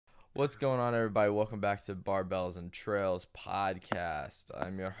What's going on, everybody? Welcome back to Barbells and Trails podcast.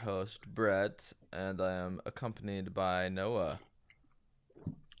 I'm your host, Brett, and I am accompanied by Noah.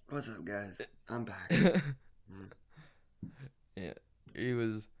 What's up, guys? I'm back. Yeah,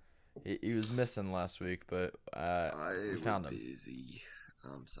 Mm. he was missing last week, but I we was found him. busy.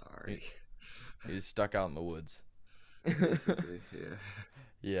 I'm He, sorry. he was stuck out in the woods. Basically,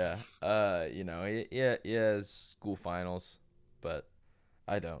 yeah. Yeah. He has school finals, but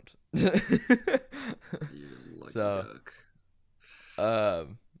I don't. You lucky So, duck.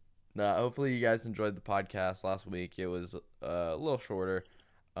 um, no, hopefully you guys enjoyed the podcast last week. It was a little shorter,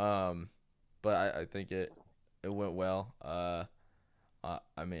 um, but I think it went well. I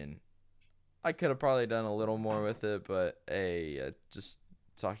mean, I could have probably done a little more with it, but hey, I just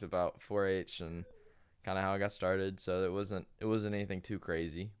talked about 4-H and kind of how I got started. So it wasn't anything too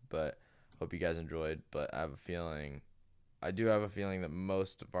crazy, but hope you guys enjoyed. But I do have a feeling that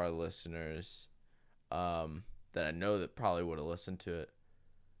most of our listeners, that I know that probably would have listened to it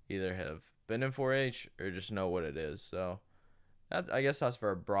either have been in 4-H or just know what it is. So I guess that's for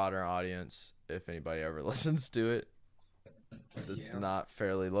a broader audience if anybody ever listens to it. That's Yeah. not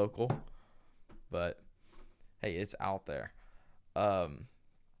fairly local, but hey, it's out there. Um,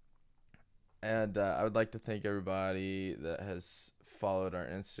 and I would like to thank everybody that has followed our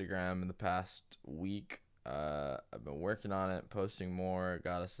Instagram in the past week. I've been working on it, posting more,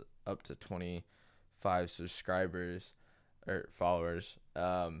 got us up to 25 subscribers or followers.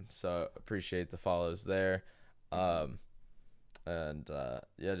 So appreciate the follows there. Um, and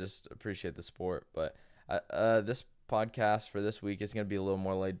yeah, just appreciate the support. But this podcast for this week is going to be a little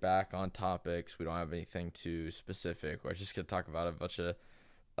more laid back on topics. We don't have anything too specific. We're just going to talk about a bunch of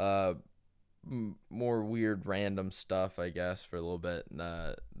uh, more weird, random stuff, I guess, for a little bit,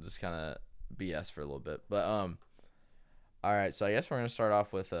 and just kind of BS for a little bit. But all right. So I guess we're going to start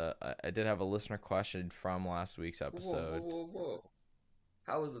off with I did have a listener question from last week's Whoa, whoa, episode. whoa, whoa.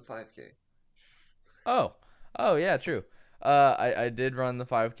 How was the 5K? Oh, oh yeah, true. I did run the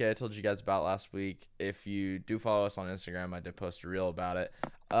 5K. I told you guys about last week. If you do follow us on Instagram, I did post a reel about it.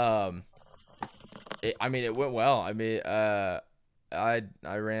 Um, I mean, it went well. I mean, I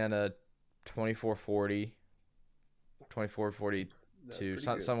ran a 24:40, That's 24:42, pretty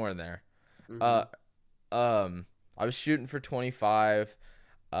good. somewhere in there. Mm-hmm. Uh, I was shooting for 25,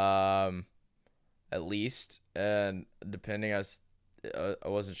 um, at least, and depending, I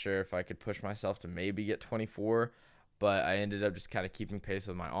wasn't sure if I could push myself to maybe get 24, but I ended up just kind of keeping pace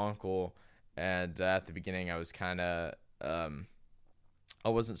with my uncle. And at the beginning, I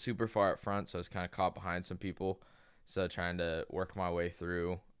wasn't super far up front, so I was kind of caught behind some people. So trying to work my way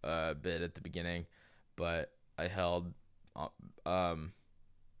through a bit at the beginning, but I held uh, um,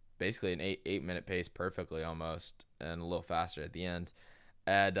 basically an eight minute pace perfectly almost, and a little faster at the end.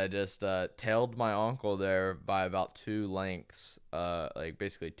 And I just tailed my uncle there by about two lengths, like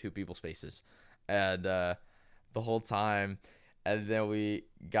basically two people spaces, and the whole time. And then we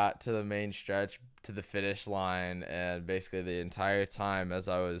got to the main stretch to the finish line, and basically the entire time as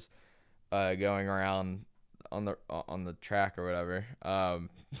I was going around on the track or whatever,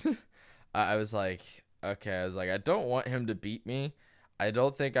 I was like, okay, I was like, I don't want him to beat me. I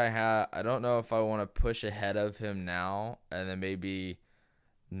don't think I have. I don't know if I want to push ahead of him now, and then maybe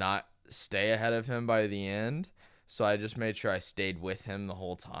not stay ahead of him by the end. So I just made sure I stayed with him the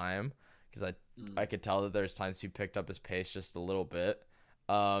whole time because I could tell that there's times he picked up his pace just a little bit.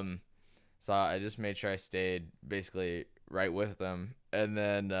 Um, so I just made sure I stayed basically right with them, and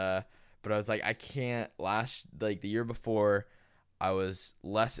then but I was like, I can't. Last like the year before, I was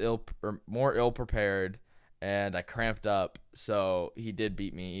less ill or more ill prepared, and I cramped up, so he did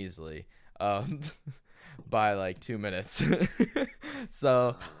beat me easily. Um, by like 2 minutes.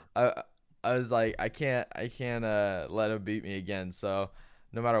 So Uh, I I was like, I can't let him beat me again. So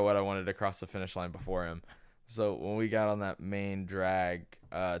no matter what, I wanted to cross the finish line before him. So when we got on that main drag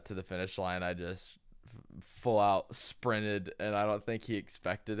to the finish line, I just full out sprinted, and I don't think he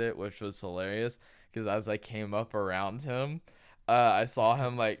expected it, which was hilarious because as I came up around him, I saw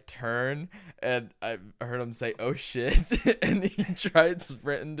him like turn, and I heard him say, "Oh shit!" and he tried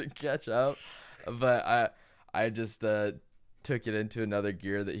sprinting to catch up, but I just took it into another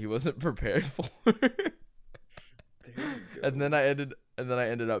gear that he wasn't prepared for. there you and go. then I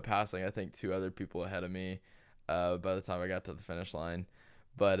ended up passing, I think, two other people ahead of me by the time I got to the finish line.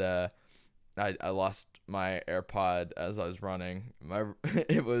 But I lost my AirPod as I was running.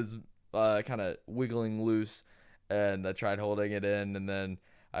 It was kind of wiggling loose, and I tried holding it in, and then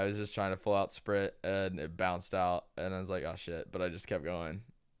I was just trying to full out sprint, and it bounced out, and I was like, oh shit! But I just kept going.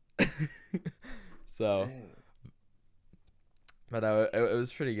 So, Dang. But it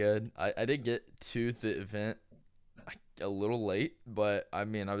was pretty good. I did get to the event a little late, but I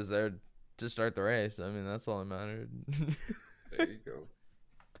mean, I was there to start the race. I mean, that's all that mattered. There you go.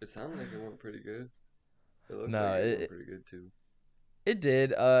 It sounded like it went pretty good. It looked like No, it went pretty good too. it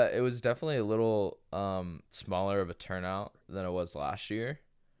did. It was definitely a little smaller of a turnout than it was last year.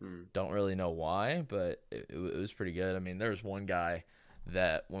 Hmm. Don't really know why, but it was pretty good. I mean, there was one guy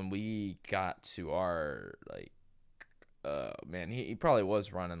that when we got to our like man, he probably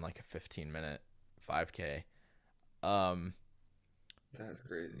was running like a 15-minute 5K. Um That's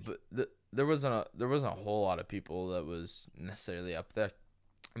crazy. but there wasn't a whole lot of people that was necessarily up there.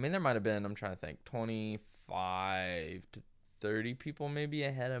 I mean, there might have been, I'm trying to think, 25 to 30 people maybe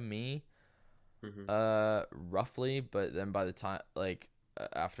ahead of me, Hmm. roughly. But then by the time, like,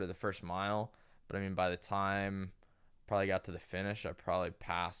 after the first mile, but I mean, by the time probably got to the finish, I probably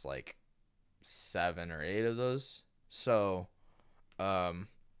passed like 7 or 8 of those. So, um,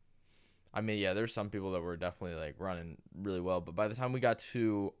 I mean, yeah, there's some people that were definitely like running really well, but by the time we got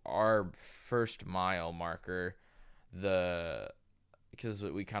to our first mile marker, the because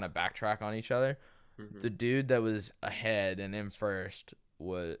we kind of backtrack on each other, Hmm. the dude that was ahead and in first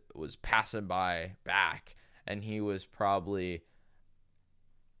was passing by back, and he was probably,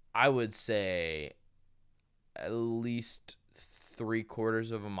 I would say, at least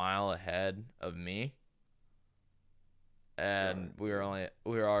 3/4 of a mile ahead of me, and God damn.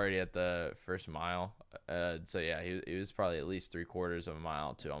 we were already at the first mile. So yeah, he was probably at least 3/4 of a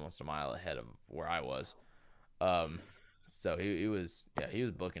mile to almost a mile ahead of where I was. Um, so he was, yeah, he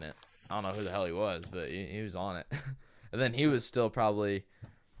was booking it. I don't know who the hell he was, but he was on it. And then he That, was still probably,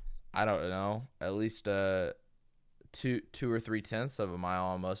 I don't know, at least 2 or 3 tenths of a mile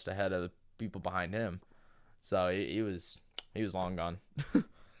almost ahead of the people behind him. So he was long gone.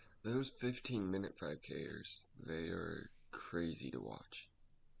 those 15-minute 5Kers, they are crazy to watch.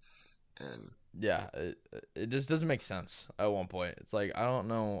 And Yeah, it just doesn't make sense at one point. It's like, I don't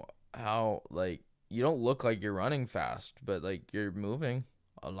know how, like, you don't look like you're running fast, but like you're moving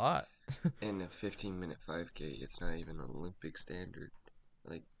a lot. in a 15-minute 5K, it's not even Olympic standard.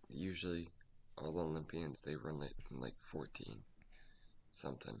 Like, usually all Olympians, they run it in like 14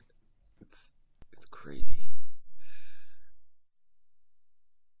 something. It's it's crazy.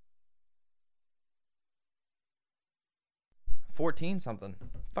 14 something.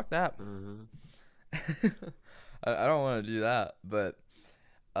 Fuck that. Mm-hmm. I don't want to do that, but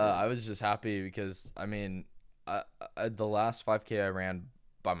Yeah. I was just happy because I mean, the last 5K I ran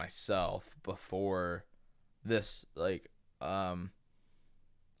by myself before this, like, um,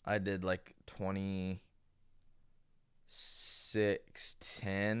 I did like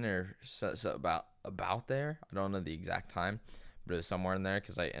 26:10 or so about there. I don't know the exact time, but it was somewhere in there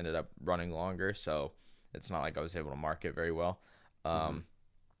because I ended up running longer, so it's not like I was able to mark it very well. Mm-hmm. Um,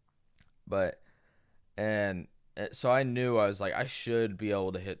 but and so I knew, I was like, I should be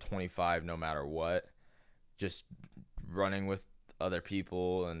able to hit 25 no matter what. Just running with other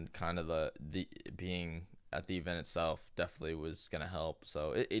people and kind of the being at the event itself definitely was gonna help.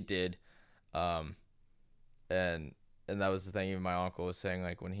 So it did. Um, and that was the thing. Even my uncle was saying,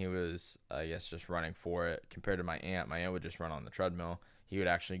 like, when he was, I guess, just running for it, compared to my aunt would just run on the treadmill. He would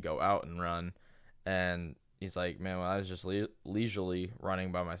actually go out and run, and he's like, man, when I was just leisurely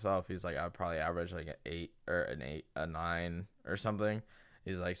running by myself, he's like, I'd probably average like a 9 or something.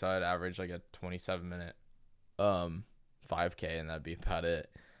 He's like, so I'd average like a 27-minute 5K, and that'd be about it.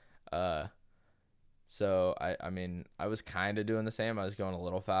 Uh, so I mean, I was kind of doing the same. I was going a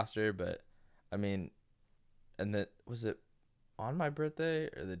little faster, but I mean, and that was it on my birthday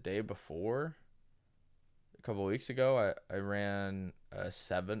or the day before, a couple of weeks ago. I ran a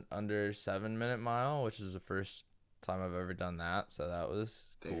 7 minute mile, which is the first time I've ever done that. So that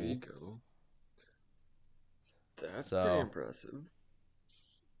was There you cool. go. That's pretty So impressive.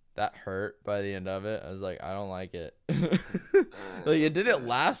 that hurt by the end of it. I was like, I don't like it. Like, I it didn't bet.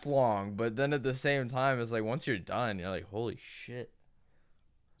 last long, but then at the same time, it's like once you're done, you're like, holy shit.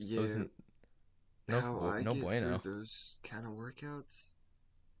 It was Yeah, how I no get through bueno. those kind of workouts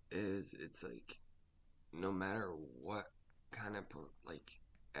is it's like no matter what kind of like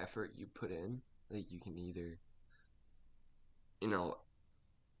effort you put in, like you can either, you know,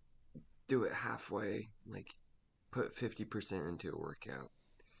 do it halfway, like put 50% into a workout,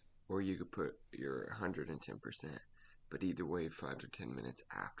 or you could put your 110%. But either way, 5 to 10 minutes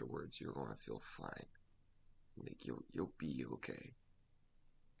afterwards, you're gonna feel fine. Like you'll be okay.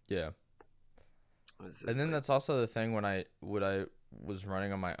 Yeah. It's And just then like that's also the thing when I was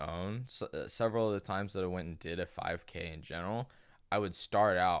running on my own. Several of the times that I went and did a 5K in general, I would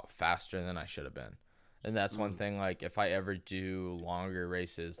start out faster than I should have been, And that's one Mm. thing, like, if I ever do longer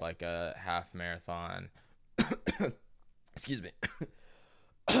races, like a half marathon, excuse me,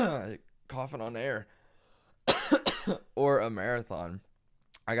 coughing on air, or a marathon,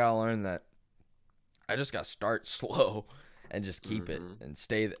 I gotta learn that I just gotta start slow and just keep it Mm-hmm. and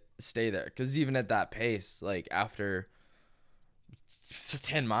stay there. Because even at that pace, like, after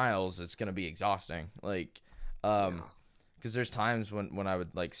 10 miles, it's gonna be exhausting. Like, um, Yeah. because there's times when I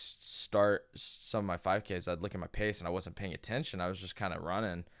would like start some of my 5Ks, I'd look at my pace and I wasn't paying attention. I was just kind of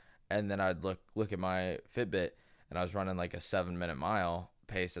running, and then I'd look at my Fitbit and I was running like a 7 minute mile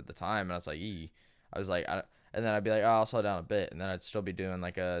pace at the time, and I was like, I was like, and then I'd be like, oh, I'll slow down a bit, and then I'd still be doing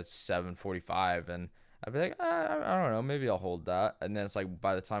like a 7:45, and I'd be like, I don't know, maybe I'll hold that, and then it's like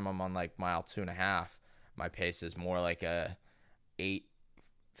by the time I'm on like mile 2.5, my pace is more like a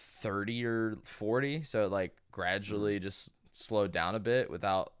 8:30 or 40, so it like Mm. gradually just slowed down a bit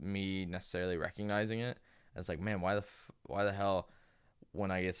without me necessarily recognizing it. And it's like, man, why the hell when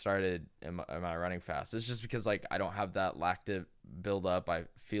I get started am I running fast? It's just because like I don't have that lactic build up. I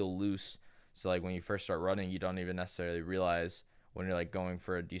feel loose, so like when you first start running, you don't even necessarily realize when you're like going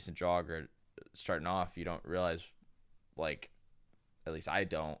for a decent jog or starting off, you don't realize, like, at least I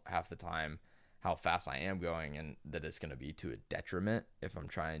don't half the time, how fast I am going, and that it's going to be to a detriment if I'm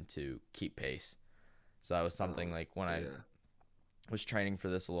trying to keep pace. So that was something Um. like when I Yeah. was training for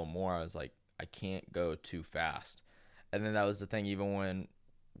this a little more, I was like, I can't go too fast. And then that was the thing, even when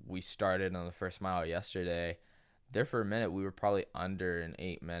we started on the first mile yesterday, there for a minute, we were probably under an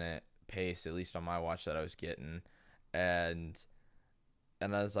 8 minute pace, at least on my watch that I was getting. And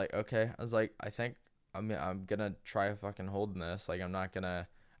I was like, okay. I was like, I think I'm gonna try fucking holding this. Like, I'm gonna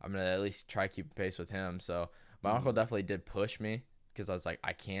at least try keeping pace with him. So my uncle Mm. definitely did push me because I was like,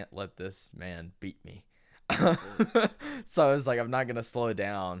 I can't let this man beat me. Of course. So I was like, I'm not gonna slow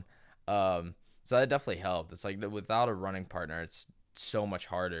down. So that definitely helped. It's like without a running partner, it's so much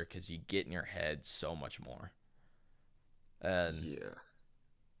harder because you get in your head so much more. And Yeah.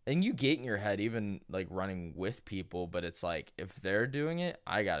 you get in your head even like running with people, but it's like if they're doing it,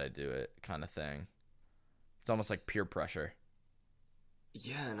 I gotta do it kind of thing. It's almost like peer pressure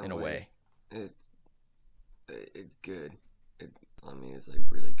Yeah. In a in a way, way. it's it's good. It. I mean, it's like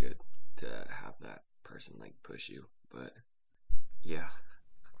really good to have that person like push you. But yeah.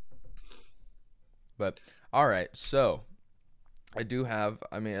 But all right, so I do have.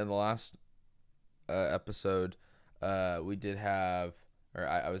 I mean, in the last episode, we did have, or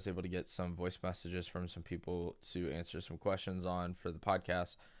I was able to get some voice messages from some people to answer some questions on for the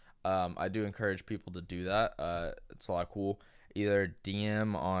podcast. I do encourage people to do that. It's a lot cool. Either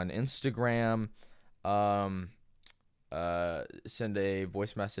DM on Instagram, um, send a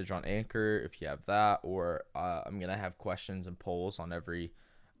voice message on Anchor if you have that, or I'm gonna have questions and polls on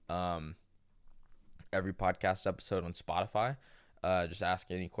um, every podcast episode on Spotify. Just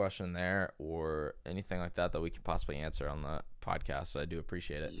ask any question there or anything like that that we can possibly answer on the podcast. So I do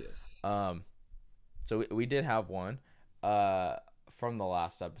appreciate it. Yes. Um, so we did have one uh, from the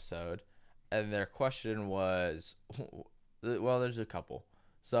last episode, and their question was, well, there's a couple.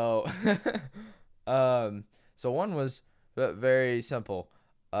 So, um, so one was very simple.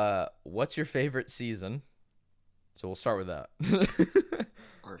 What's your favorite season? So we'll start with that.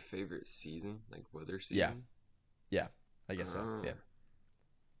 Our favorite season, like weather Yeah, season. yeah, I guess so. Uh, Yeah.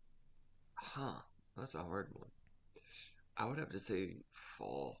 huh. That's a hard one. I would have to say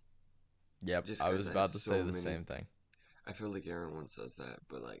fall, Yep, just I because was I have about to say so the many. same thing. I feel like everyone says that,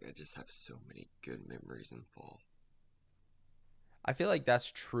 but like I just have so many good memories in fall. I feel like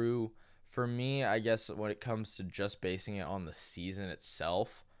that's true for me, I guess, when it comes to just basing it on the season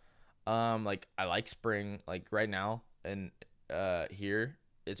itself. Like I like spring, like right now and here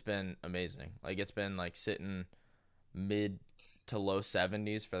it's been amazing. Like it's been like sitting mid to low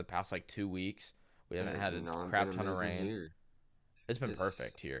 70s for the past like 2 weeks. We It haven't has had a not been crap ton of amazing rain. here. It's been It's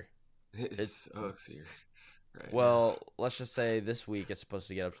perfect here. it It's sucks here right now. well, let's just say this week it's supposed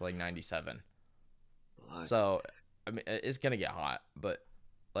to get up to like 97. Luck. So, I mean, it's going to get hot, but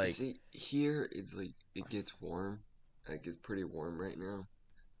like See, here it's like it gets warm. Like it's pretty warm right now,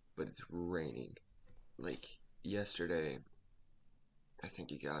 but it's raining. Like yesterday, I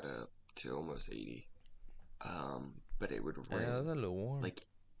think it got up to almost 80. But it would yeah, it's rain a little warm. like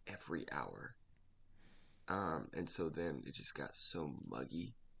every hour. And so then it just got so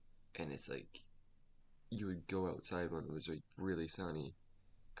muggy, and it's like you would go outside when it was like really sunny,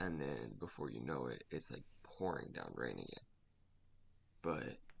 and then before you know it, it's like pouring down rain again.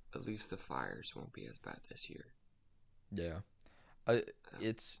 But at least the fires won't be as bad this year. Yeah. I Uh,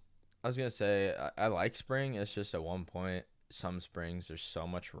 it's I was gonna say I like spring. It's just at one point some springs there's so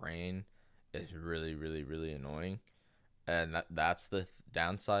much rain is really, really, really annoying. And that's the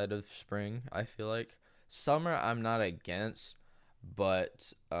downside of spring, I feel like. Summer I'm not against,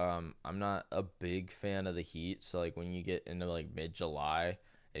 but I'm not a big fan of the heat. So like when you get into like mid-July,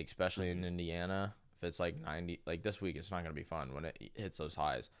 especially in Hmm. Indiana, if it's like 90, like this week it's not going to be fun when it hits those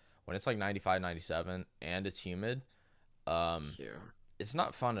highs. When it's like 95, 97 and it's humid, um Yeah. it's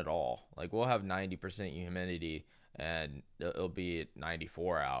not fun at all. Like we'll have 90% humidity and it'll be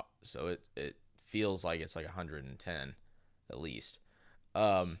 94 out. So it feels like it's like 110 at least.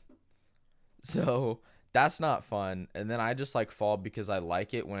 Um so that's not fun. And then I just like fall because I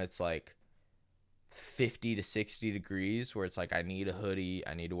like it when it's like 50 to 60 degrees where it's like I need a hoodie,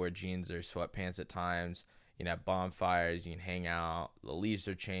 I need to wear jeans or sweatpants at times. You can have bonfires, you can hang out, the leaves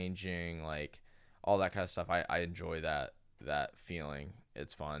are changing, like all that kind of stuff. I enjoy that feeling.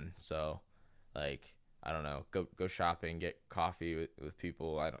 It's fun. So like I don't know, go shopping, get coffee with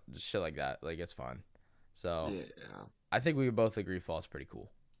people. I don't just shit like that. Like it's fun. So Yeah. Yeah. I think we both agree fall's pretty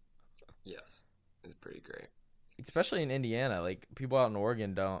cool. Yes. It's pretty great. Especially in Indiana. Like people out in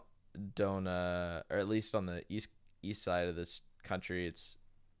Oregon don't or at least on the east side of this country, it's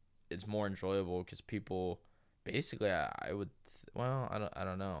more enjoyable because people basically I would well I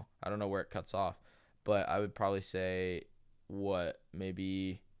don't know where it cuts off, but I would probably say what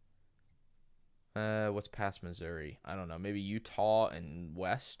maybe what's past Missouri, I don't know, maybe Utah and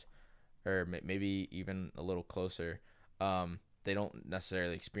west, or maybe even a little closer. They don't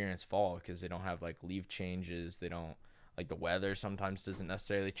necessarily experience fall because they don't have like leaf changes. They don't like the weather sometimes doesn't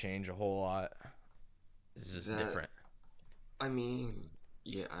necessarily change a whole lot. It's just That different. I mean,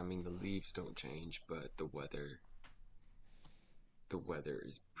 yeah, I mean the leaves don't change, but the weather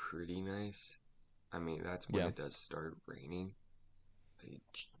is pretty nice. I mean, that's when Yeah. it does start raining. Like,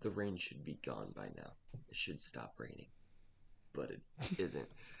 the rain should be gone by now. It should stop raining, but it isn't.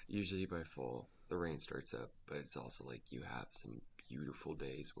 Usually by fall, the rain starts up, but it's also like you have some beautiful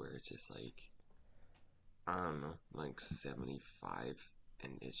days where it's just like, I don't know, like 75,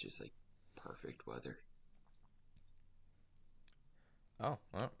 and it's just like perfect weather.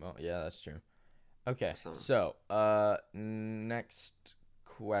 Well, yeah, that's true. Okay, So, so next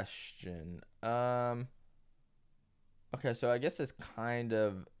question. Okay, so I guess it's kind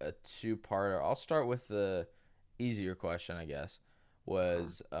of a two-parter. I'll start with the easier question, I guess. uh,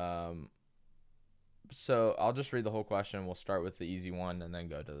 Was So I'll just read the whole question. We'll start with the easy one and then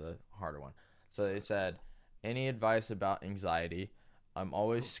go to the harder one. So they sounds good. said, any advice about anxiety? I'm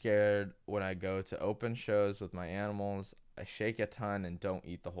always Uh-huh. scared when I go to open shows with my animals. I shake a ton and don't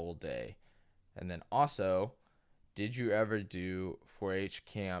eat the whole day. And then also, did you ever do 4-H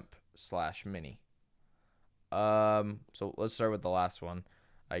camp slash mini? So let's start with the last one,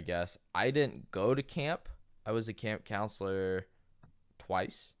 I guess. I didn't go to camp. I was a camp counselor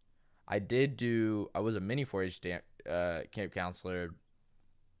twice. I was a mini 4-H camp counselor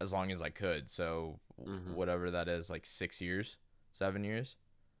as long as I could. So Mm-hmm. whatever that is, like 6 years, 7 years.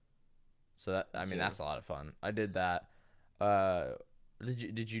 So that, I mean, Yeah. that's a lot of fun. I did that. Uh,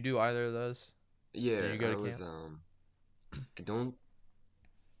 did you do either of those? Did Yeah, you go to camp? I don't,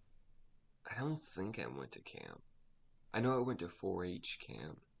 I don't think I went to camp. I know I went to 4-H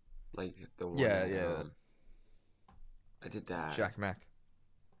camp, like the one Yeah, at, yeah. I did that. Jack Mac.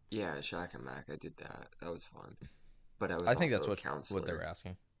 Yeah, Shaq and Mac, I did that. That was fun. But I was I think also that's a what they were counselor,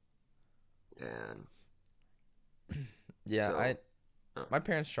 asking. and Yeah, I so, uh, my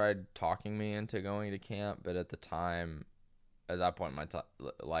parents tried talking me into going to camp, but at the time, at that point in my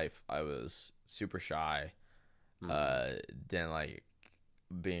life, I was super shy. mm, Uh, didn't like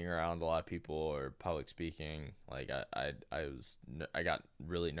being around a lot of people or public speaking. Like I got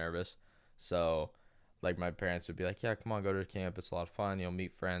really nervous. So like my parents would be like, "Yeah, come on, go to camp. It's a lot of fun. You'll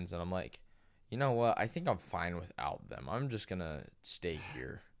meet friends." And I'm like, "You know what? I think I'm fine without them. I'm just gonna stay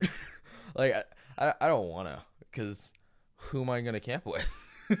here." Like I don't wanna, cause who am I gonna camp with?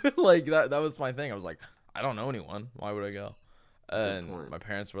 Like that was my thing. I was like, I don't know anyone. Why would I go? good And point. my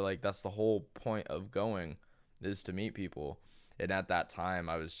parents were like, that's the whole point of going, is to meet people. And at that time,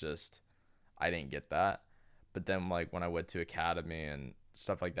 I didn't get that. But then, like, when I went to academy and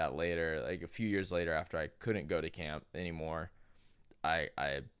stuff like that later, like a few years later after I couldn't go to camp anymore, I,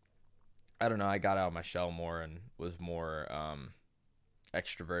 I, I don't know, I got out of my shell more and was more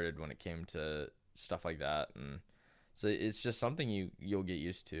extroverted when it came to stuff like that. And so it's just something you'll get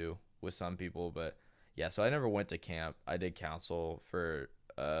used to with some people. But yeah, so I never went to camp. I did counsel for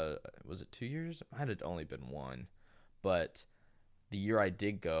was it 2 years? I had only been one, but the year I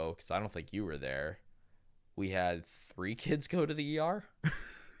did go, because I don't think you were there, we had three kids go to the ER.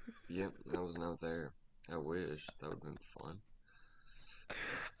 Yep, I was not there. I wish that would have been fun.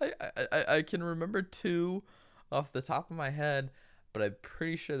 I can remember two off the top of my head, but I'm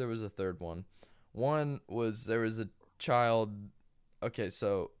pretty sure there was a third one. One was there was a child. Okay,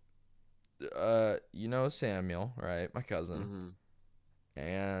 so you know Samuel, right? My cousin, Mm-hmm.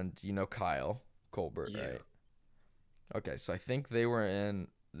 and you know Kyle Colbert, Yeah. right? Okay, so I think they were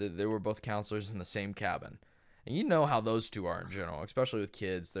they were both counselors in the same cabin. And you know how those two are in general, especially with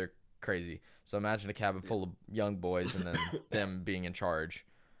kids. They're crazy. So imagine a cabin full of young boys and then them being in charge.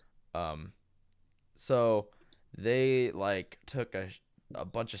 Um, so they like took a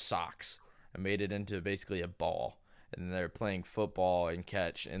bunch of socks and made it into basically a ball. And they're playing football and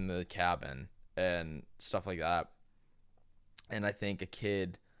catch in the cabin and stuff like that. And I think a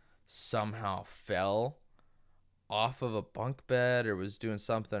kid somehow fell off of a bunk bed or was doing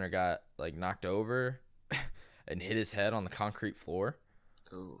something or got like knocked over and hit his head on the concrete floor.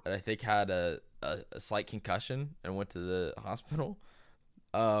 Oh. And I think had a slight concussion and went to the hospital.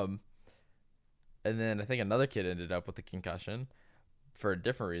 Um, and then I think another kid ended up with a concussion for a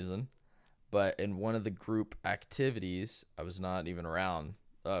different reason. But in one of the group activities, I was not even around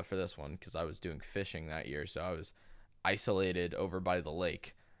for this one because I was doing fishing that year. So I was isolated over by the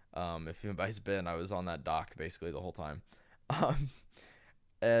lake. If anybody's been, I was on that dock basically the whole time. Um,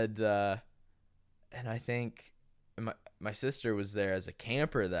 and and I think my sister was there as a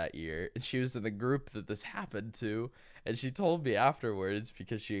camper that year, and she was in the group that this happened to, and she told me afterwards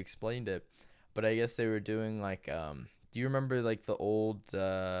because she explained it. But I guess they were doing like do you remember like the old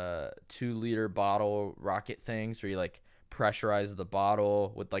 2 liter bottle rocket things where you like pressurize the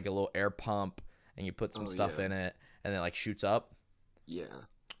bottle with like a little air pump and you put some Oh stuff yeah. in it and it like shoots up? Yeah.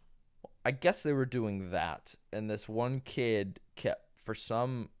 I guess they were doing that, and this one kid kept, for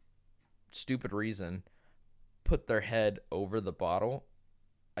some stupid reason, put their head over the bottle.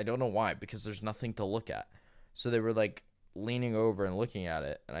 I don't know why, because there's nothing to look at. So they were like leaning over and looking at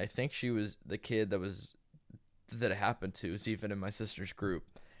it, and I think she was the kid that it happened to is even in my sister's group,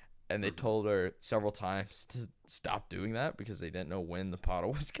 and they Mm-hmm. told her several times to stop doing that because they didn't know when the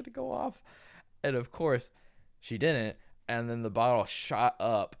bottle was gonna go off, and of course she didn't, and then the bottle shot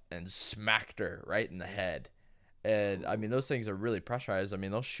up and smacked her right in the head. And I Oh. mean, those things are really pressurized. I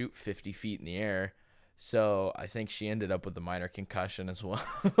mean, they'll shoot 50 feet in the air. So I think she ended up with a minor concussion as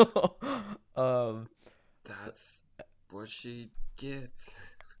well. um, so, That's what she gets.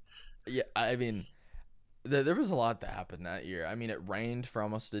 yeah, I mean, there was a lot that happened that year. I mean, it rained for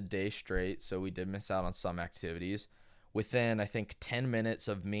almost a day straight, so we did miss out on some activities. Within, I think, 10 minutes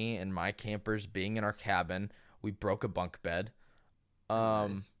of me and my campers being in our cabin, we broke a bunk bed. Oh,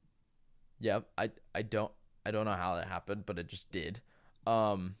 Um, nice. yeah, I don't know how that happened, but it just did.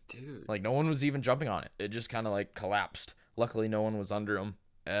 Um, Dude. like no one was even jumping on it. It just kind of like collapsed. Luckily, no one was under them,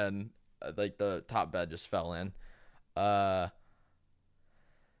 and like the top bed just fell in. Uh,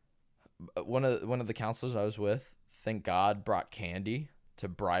 one of the counselors I was with, thank God, brought candy to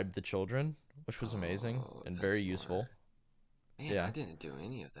bribe the children, which was amazing Oh, and that's very smart. useful. Man, I Yeah, didn't do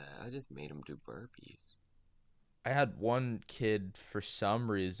any of that. I just made them do burpees. I had one kid for some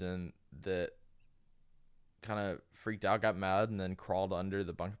reason that kind of freaked out, got mad, and then crawled under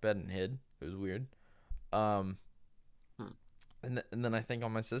the bunk bed and hid. It was weird. Um, Hmm. and then I think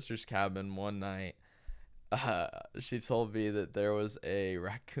on my sister's cabin one night, she told me that there was a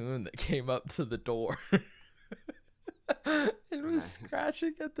raccoon that came up to the door. It was Nice.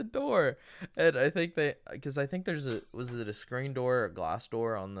 scratching at the door, and I think because I think there's a was it a screen door or a glass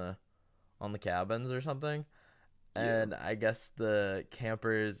door on the cabins or something, Yeah. and I guess the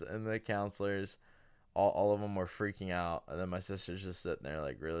campers and the counselors, all of them were freaking out, and then my sister's just sitting there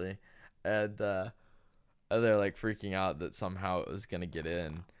like really, and they're like freaking out that somehow it was gonna get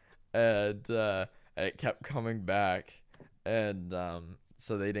in, and it kept coming back, and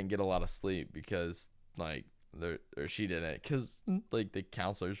so they didn't get a lot of sleep because like or she didn't because like the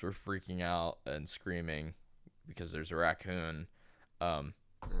counselors were freaking out and screaming because there's a raccoon um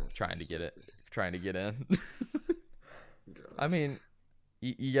That's so trying to get it stupid. trying to get in. I Gosh. mean,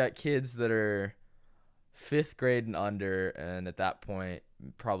 you got kids that are fifth grade and under, and at that point,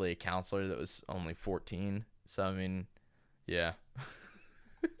 probably a counselor that was only 14. So I mean, yeah,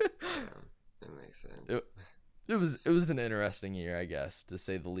 Yeah, that makes sense. it it was an interesting year, I guess, to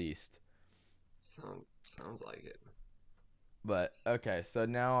say the least. Sounds like it. But okay, so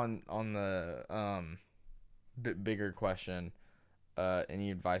now on the bigger question,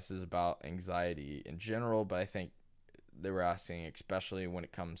 any advices about anxiety in general? But I think they were asking especially when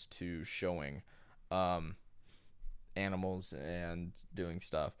it comes to showing, um, animals and doing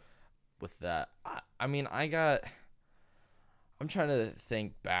stuff with that. I mean, I'm trying to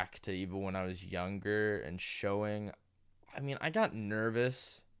think back to even when I was younger and showing. I mean, I got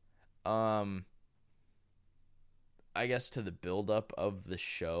nervous um I guess to the buildup of the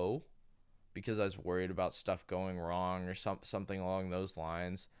show because I was worried about stuff going wrong or something along those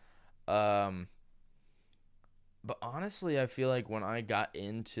lines. Um, but honestly, I feel like when I got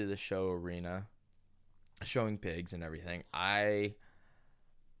into the show arena, showing pigs and everything, I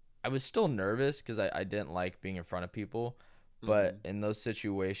was still nervous because I didn't like being in front of people. But Mm-hmm. in those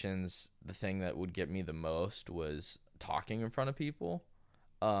situations, the thing that would get me the most was talking in front of people.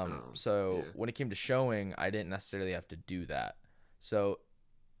 So Yeah. when it came to showing, I didn't necessarily have to do that. So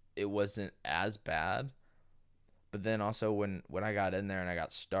it wasn't as bad. But then also when I got in there and I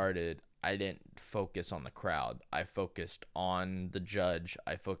got started, I didn't focus on the crowd. I focused on the judge.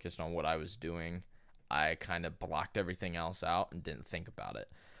 I focused on what I was doing. I kind of blocked everything else out and didn't think about it.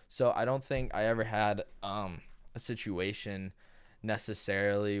 So I don't think I ever had a situation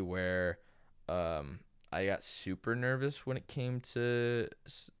necessarily where um, I got super nervous when it came to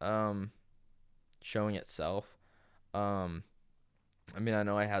um, showing itself. Um, I mean, I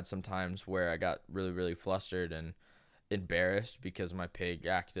know I had some times where I got really, really flustered and embarrassed because my pig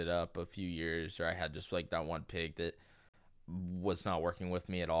acted up a few years, or I had just like that one pig that was not working with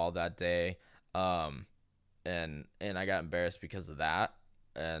me at all that day. Um, and I got embarrassed because of that.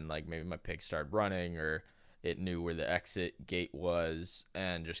 And like maybe my pig started running or it knew where the exit gate was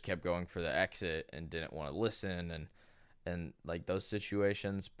and just kept going for the exit and didn't want to listen and like those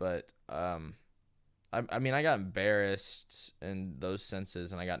situations. But I mean, I got embarrassed in those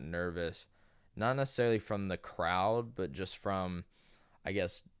senses and I got nervous, not necessarily from the crowd, but just from, I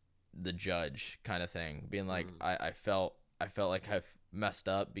guess, the judge kind of thing, being like, Mm. I felt like I've messed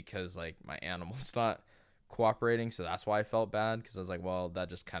up because like my animal's not cooperating, so that's why I felt bad because I was like, well, that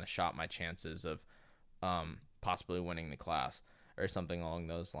just kind of shot my chances of possibly winning the class or something along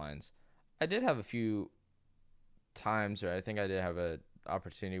those lines. I did have a few times, or I think I did have a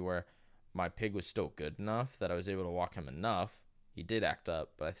opportunity where my pig was still good enough that I was able to walk him enough. He did act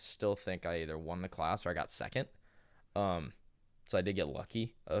up, but I still think I either won the class or I got second. Um, so I did get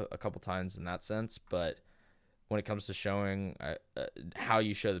lucky a couple times in that sense. But when it comes to showing, how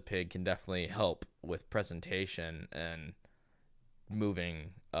you show the pig can definitely help with presentation and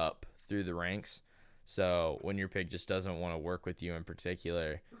moving up through the ranks. So when your pig just doesn't want to work with you in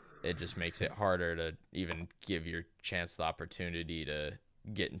particular, it just makes it harder to even give your chance the opportunity to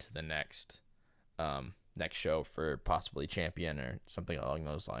get into the next show for possibly champion or something along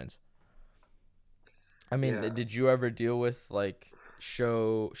those lines. I mean, Yeah. did you ever deal with like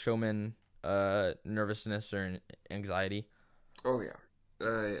showman nervousness or anxiety? Oh yeah.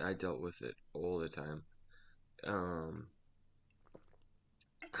 I dealt with it all the time. Um,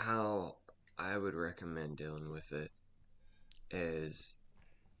 how I would recommend dealing with it is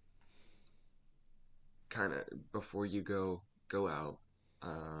kind of before you go out,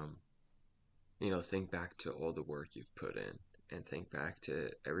 um, think back to all the work you've put in and think back to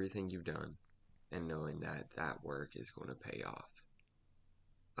everything you've done and knowing that that work is going to pay off.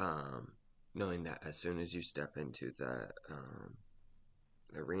 Um, knowing that as soon as you step into that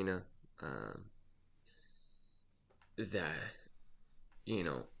arena, um, that you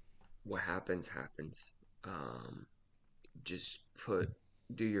know what happens happens. Um, just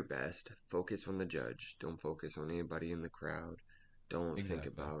do your best. Focus on the judge. Don't focus on anybody in the crowd. Don't think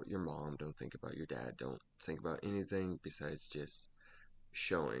Exactly. about your mom. Don't think about your dad. Don't think about anything besides just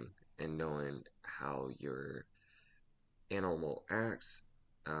showing and knowing how your animal acts,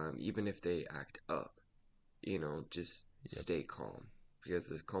 even if they act up. Just Yep. stay calm because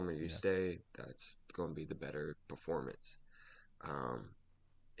the calmer you Yeah. stay, that's going to be the better performance. Um,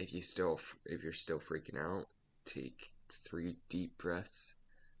 if you're still freaking out, take 3 deep breaths.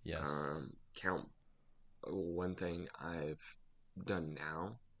 Yes. Count. One thing I've done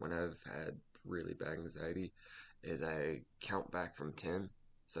now when I've had really bad anxiety is I count back from 10.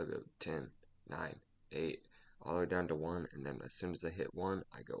 So I go 10, 9, 8, all the way down to 1. And then as soon as I hit 1,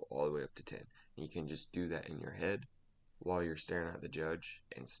 I go all the way up to 10. And you can just do that in your head while you're staring at the judge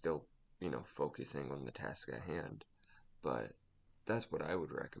and still, focusing on the task at hand. But that's what I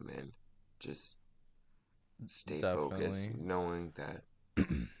would recommend. Just stay focused, Definitely. knowing that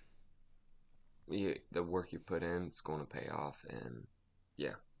the work you put in is going to pay off. And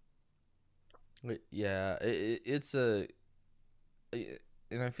yeah, Yeah, it's and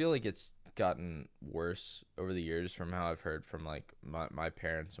I feel like it's gotten worse over the years from how I've heard from like my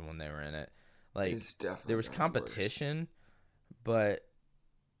parents and when they were in it. Like it's there definitely was gotten worse. competition, but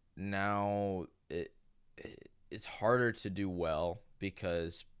now it's harder to do well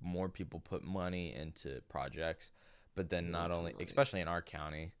because more people put money into projects. But then not Lots of only, money. especially in our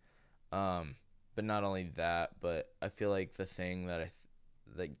county, um, but not only that, but I feel like the thing that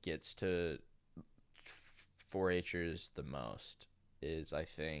that gets to 4-Hers the most is, I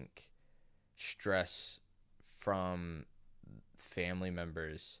think, stress from family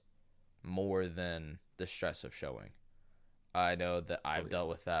members more than the stress of showing. I know that Oh I've yeah. dealt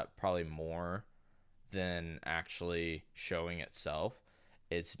with that probably more than actually showing itself.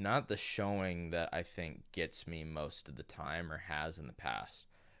 It's not the showing that I think gets me most of the time or has in the past.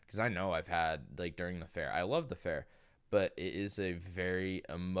 Because I know I've had, like, during the fair, I love the fair, but it is a very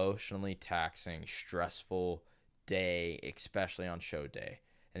emotionally taxing, stressful day, especially on show day.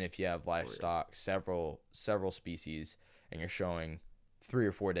 And if you have Oh yeah. livestock, several species, and you're showing 3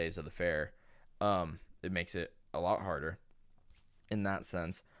 or 4 days of the fair, it makes it a lot harder in that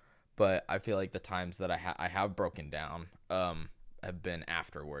sense. But I feel like the times that I have broken down have been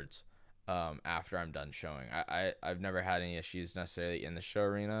afterwards, after I'm done showing. I've never had any issues necessarily in the show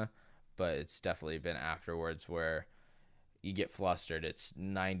arena, but it's definitely been afterwards where you get flustered. It's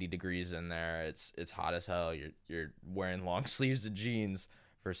 90 degrees in there. It's hot as hell. You're wearing long sleeves of jeans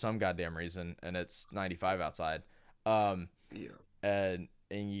for some goddamn reason, and it's 95 outside. Um, Yeah. and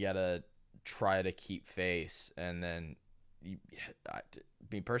you gotta try to keep face, and then you, I,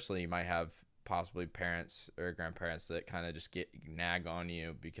 me personally, you might have possibly parents or grandparents that kind of just get nag on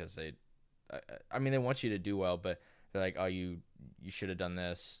you because I mean, they want you to do well, but they're like, oh, you should have done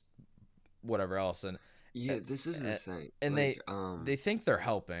this, whatever else, Yeah, this is the thing. and Like, they think they're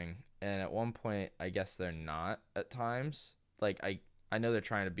helping, and at one point, I guess they're not at times. Like, I know they're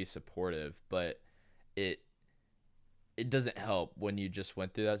trying to be supportive, but it it doesn't help when you just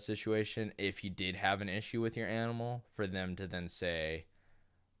went through that situation. If you did have an issue with your animal, for them to then say,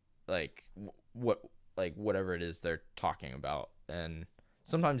 like, what, like, whatever it is they're talking about. And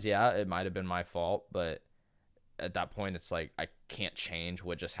sometimes, yeah, it might have been my fault, but at that point it's like I can't change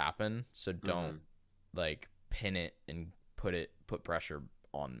what just happened, so don't, mhm. like, pin it and put pressure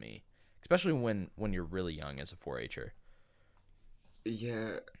on me, especially when you're really young as a 4-H'er.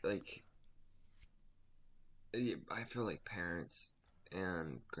 Yeah, like I feel like parents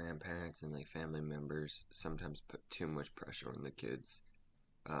and grandparents and like family members sometimes put too much pressure on the kids,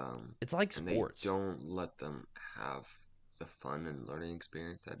 It's like and they sports. don't let them have the fun and learning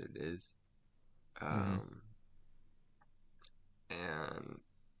experience that it is. Mm-hmm. Um, and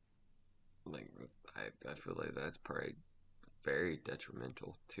like I feel like that's probably very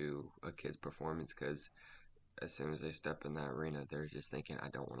detrimental to a kid's performance because as soon as they step in that arena, they're just thinking, I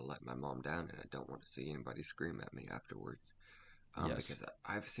don't want to let my mom down and I don't want to see anybody scream at me afterwards. Yes. Because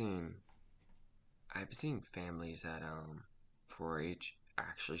I've seen families at 4-H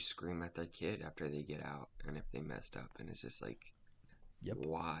actually scream at their kid after they get out and if they messed up, and it's just like, Yep.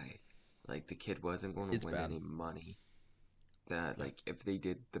 why? Like the kid wasn't going to It's win bad. any money. That Yep. like if they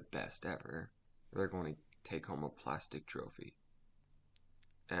did the best ever, they're going to take home a plastic trophy.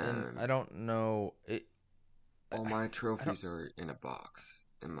 And And I don't know it. all my I don't. trophies are in a box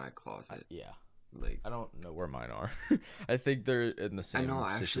in my closet. Yeah. Like I don't know where mine are. I think they're in the I know same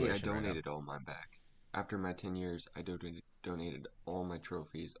actually I situation right now. donated all mine back. After my 10 years, I donated all my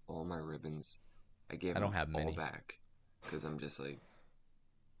trophies, all my ribbons. I gave I don't them have all many. back because I'm just like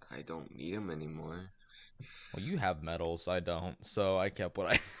I don't need them anymore. Well, you have medals. I don't. So I kept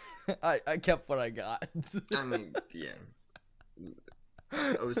what I I kept what I got. I mean, yeah,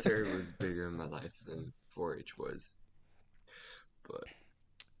 Oser was bigger in my life than 4-H was, but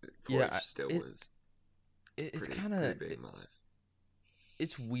Yeah, 4-H still it, was it's pretty kind pretty of big in my life.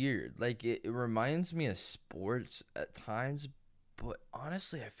 it's weird. Like, it reminds me of sports at times, but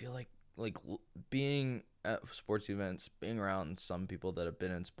honestly, I feel like being at sports events, being around some people that have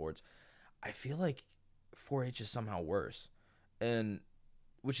been in sports, I feel like 4-H is somehow worse. And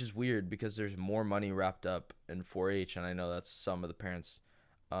which is weird because there's more money wrapped up in 4-H, and I know that's some of the parents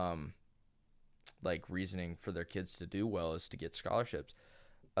um like reasoning for their kids to do well is to get scholarships.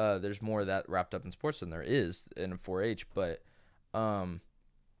 There's more of that wrapped up in sports than there is in 4-H, but um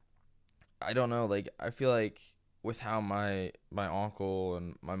I don't know. Like, I feel like with how my uncle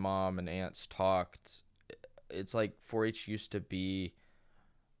and my mom and aunts talked, it's like 4-H used to be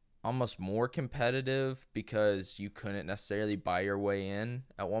almost more competitive because you couldn't necessarily buy your way in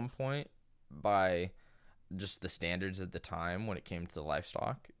at one point by just the standards at the time when it came to the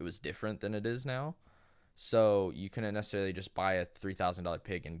livestock. It was different than it is now. So you couldn't necessarily just buy a $3,000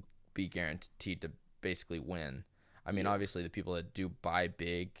 pig and be guaranteed to basically win. I mean, Yeah, obviously, the people that do buy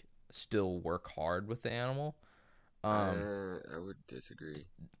big still work hard with the animal. Um, I would disagree.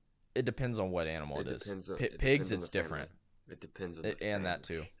 it depends on what animal It it is. depends on it Pigs, depends on the it's family. different, It depends on the and that family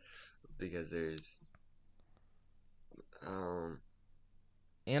too. because there's um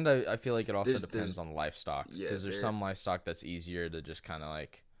And I feel like it also There's depends on livestock yeah, because there's some livestock that's easier to just kind of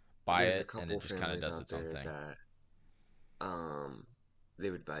like buy there's a it and couple it just kind of families does out its own there thing. that um they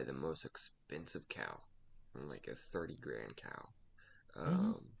would buy the most expensive cow, like a 30 grand cow.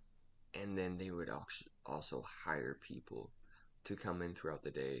 Mm-hmm. Um, and then they would also hire people to come in throughout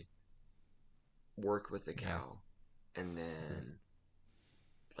the day, work with the Yeah. cow, and Yeah. then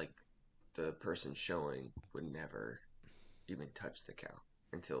like the person showing would never even touch the cow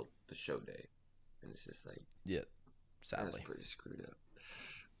until the show day. And it's just like Yeah. that's Sadly. pretty screwed up.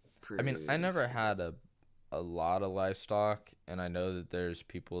 I mean, I Pretty never screwed up. had a lot of livestock, and I know that there's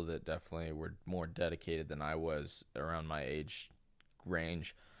people that definitely were more dedicated than I was around my age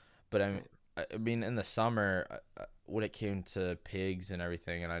range. But Same. I mean, in the summer, when it came to pigs and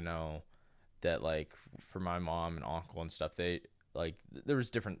everything, and I know that like for my mom and uncle and stuff, they like there was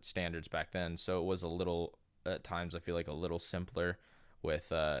different standards back then, so it was a little at times I feel like a little simpler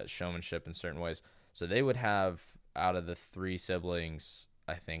with showmanship in certain ways. So they would have out of the three siblings,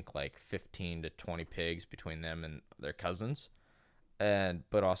 I think like 15 to 20 pigs between them and their cousins, and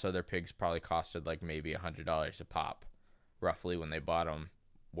but also their pigs probably costed like maybe $100 a pop, roughly when they bought them.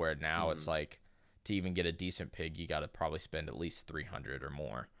 Where now it's Mm-hmm. like to even get a decent pig, you got to probably spend at least 300 or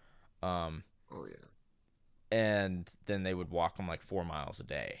more. Um, Oh yeah. and then they would walk them like 4 miles a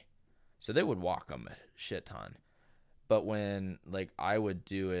day. So they would walk them a shit ton. But when like I would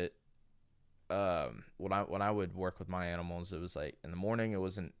do it, when I would work with my animals, it was like in the morning. It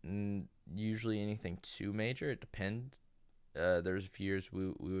wasn't usually anything too major. It depends. There was a few years we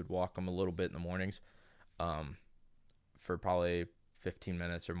would walk them a little bit in the mornings, um, for probably 15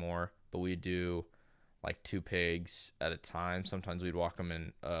 minutes or more. But we do like two pigs at a time. Sometimes we'd walk them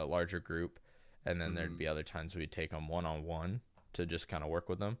in a larger group, and then there'd Mm-hmm. be other times we'd take them one on one to just kind of work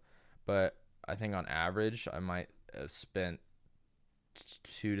with them. But I think on average, I might have spent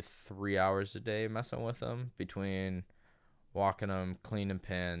 2 to 3 hours a day messing with them between walking them, cleaning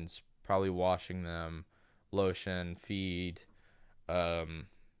pens, probably washing them, lotion, feed, um,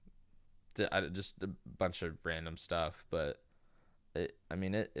 just a bunch of random stuff. But I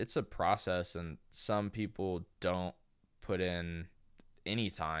mean, it's a process, and some people don't put in any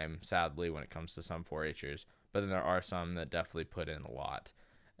time, sadly, when it comes to some 4-Hers. But then there are some that definitely put in a lot,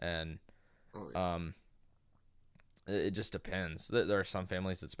 and Oh yeah. um, it just depends. There are some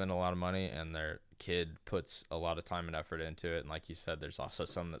families that spend a lot of money, and their kid puts a lot of time and effort into it. And like you said, there's also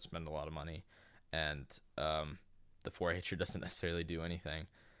some that spend a lot of money, and the 4-Her doesn't necessarily do anything.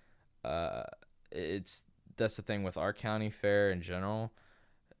 Uh, it's That's the thing with our county fair in general.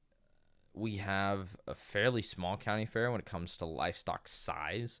 We have a fairly small county fair when it comes to livestock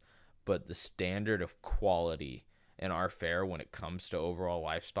size, but the standard of quality in our fair when it comes to overall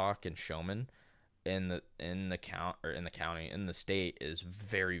livestock and showmen in the county in the state is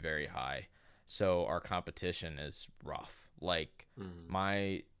very very high. So our competition is rough. Like Mm-hmm.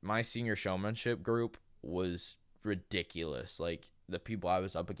 my senior showmanship group was ridiculous. Like the people I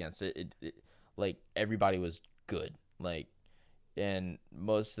was up against, like everybody was good. Like and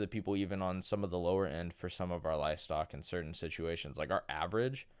most of the people even on some of the lower end for some of our livestock in certain situations, like our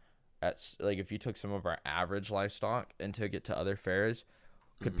average at like if you took some of our average livestock and took it to other fairs,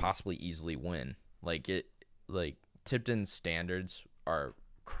 could Mm-hmm. possibly easily win. Like like Tipton's standards are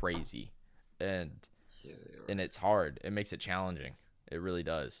crazy, and Yeah, they and are. it's hard. It makes it challenging. It really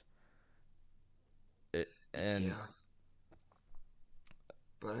does. It Yeah,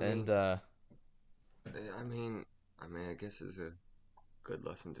 but and I mean, I guess it's a good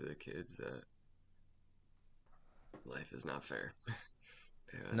lesson to the kids that life is not fair.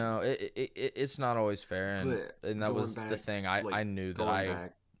 And no, it's not always fair, but and that going was the back, thing. like I knew that going I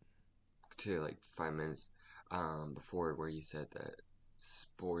back to like 5 minutes before where you said that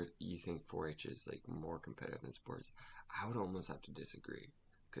you think 4-H is like more competitive than sports. I would almost have to disagree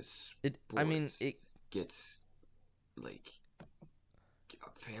because it. I mean sports it. gets like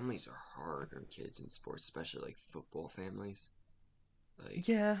families are hard on kids in sports, especially like football families. Like,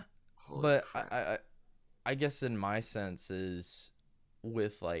 Yeah, holy but crap. I guess in my sense is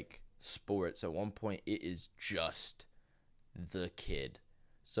with like sports at one point it is just the kid.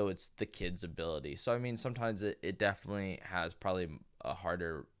 So it's the kid's ability. So I mean sometimes it definitely has probably a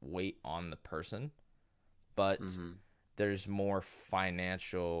harder weight on the person, but Mm-hmm. there's more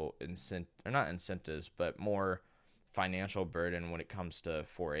financial or not incentives, but more financial burden when it comes to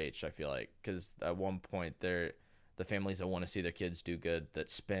 4-H. I feel like because at one point the families that want to see their kids do good that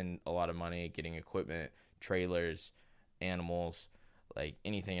spend a lot of money getting equipment, trailers, animals, like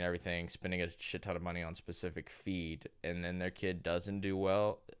anything and everything, spending a shit ton of money on specific feed, and then their kid doesn't do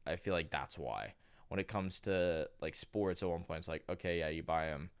well. I feel like that's why. when it comes to like sports, at one point it's like, okay, yeah, you buy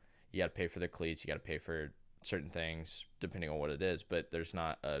them, you got to pay for the cleats, you got to pay for certain things depending on what it is, but there's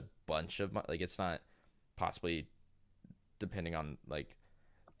not a bunch of like, it's not possibly depending on like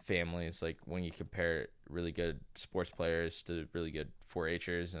families, like when you compare really good sports players to really good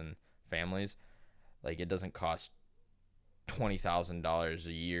 4-Hers and families, like it doesn't cost $20,000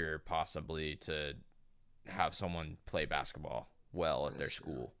 a year possibly to have someone play basketball well at their That's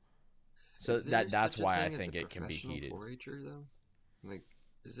true. school. So Is there that's such a why I thing as a think it can be professional heated. 4-H'er though? Like,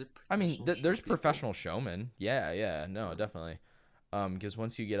 is it I mean, professional show there's people? professional showmen. Yeah, yeah, no, Oh, definitely. Because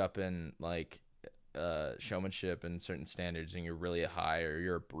once you get up in like showmanship and certain standards, and you're really high, or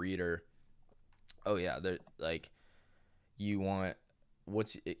you're a breeder. Oh yeah, they're like you want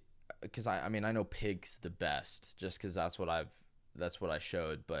what's it, because I mean I know pigs the best just because that's what I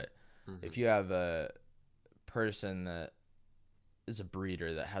showed. But mm-hmm. if you have a person that is a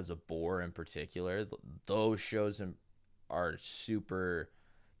breeder that has a boar in particular, those shows are super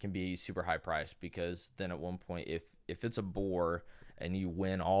can be super high priced, because then at one point if it's a boar and you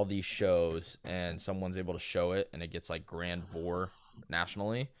win all these shows and someone's able to show it and it gets like grand boar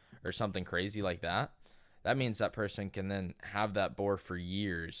nationally or something crazy like that, that means that person can then have that boar for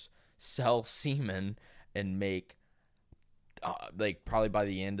years, sell semen, and make like probably by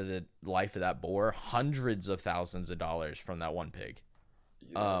the end of the life of that boar hundreds of thousands of dollars from that one pig.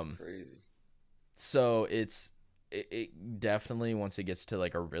 Yeah, that's um crazy. so it definitely, once it gets to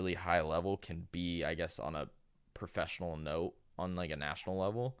like a really high level, can be, I guess, on a professional note on like a national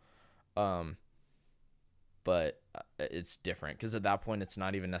level. um but it's different because at that point it's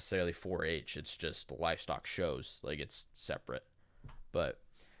not even necessarily 4-H, it's just livestock shows, like it's separate. But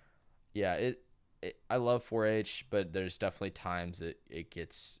yeah, I love 4-H, but there's definitely times that it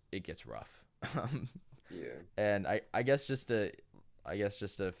gets rough. Yeah. And I guess just to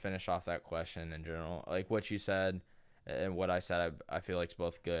finish off that question in general, like what you said and what I said, I feel like it's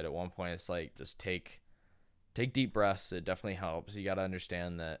both good. At one point, it's like just take deep breaths. It definitely helps. You got to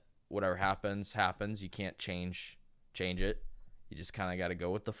understand that whatever happens. You can't change it. You just kind of got to go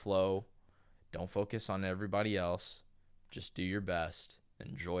with the flow. Don't focus on everybody else. Just do your best.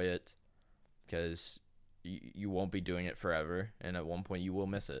 Enjoy it, because you won't be doing it forever, and at one point you will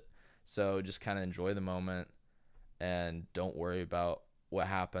miss it. So just kind of enjoy the moment and don't worry about what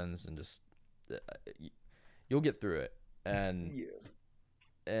happens, and just uh, you'll get through it. and Yeah.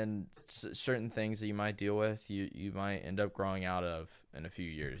 and certain things that you might deal with, you might end up growing out of in a few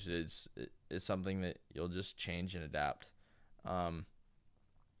years. It's something that you'll just change and adapt, um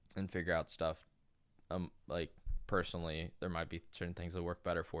and figure out stuff. Like personally, there might be certain things that work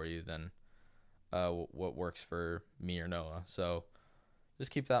better for you than what works for me or Noah. So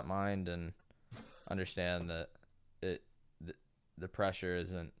just keep that in mind and understand that it the, the pressure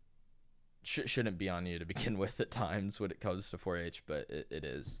isn't shouldn't be on you to begin with at times when it comes to 4-H, but it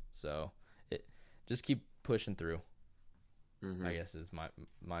is. So it just keep pushing through, I Mm-hmm. guess, is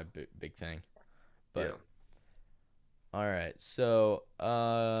my big thing. Yeah. But all right, so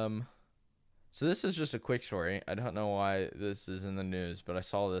this is just a quick story. I don't know why this is in the news, but I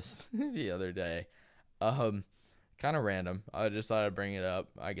saw this the other day. Um, Kind of random. I just thought I'd bring it up.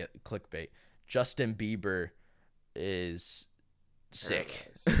 I get clickbait. Justin Bieber is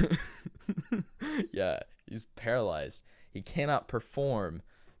sick. Paralyzed. Yeah, he's paralyzed. He cannot perform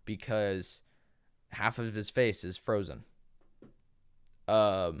because half of his face is frozen.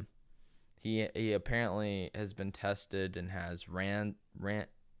 Um, he apparently has been tested and has Ramsey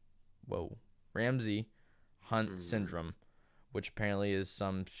Hunt Mm-hmm. syndrome, which apparently is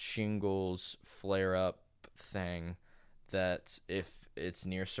some shingles flare up thing that, if it's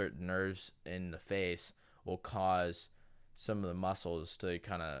near certain nerves in the face, will cause some of the muscles to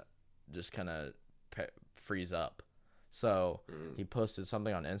kind of freeze up. So Mm. he posted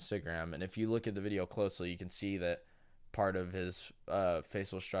something on Instagram, and if you look at the video closely, you can see that part of his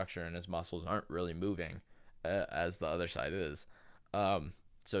facial structure and his muscles aren't really moving as the other side is. Um,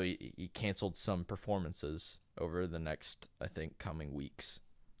 so he canceled some performances over the next, I think, coming weeks.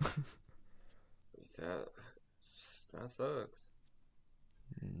 That that sucks.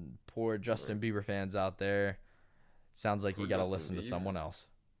 Poor Like, Justin Bieber fans out there. Sounds like poor you got to Justin listen to Bieber. someone else.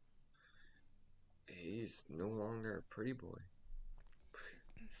 He's no longer a pretty boy.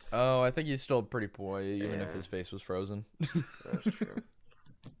 Oh, I think he's still a pretty boy, even if Yeah, his face was frozen. that's true.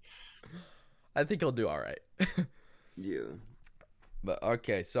 I think he'll do all right. Yeah. But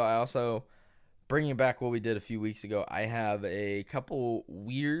okay, so I also, bringing back what we did a few weeks ago, I have a couple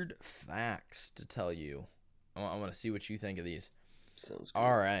weird facts to tell you. I want to see what you think of these. Sounds All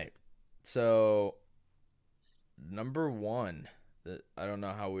good. right. So, number one, I don't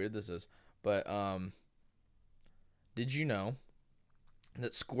know how weird this is, But did you know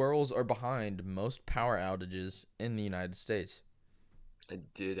that squirrels are behind most power outages in the United States? I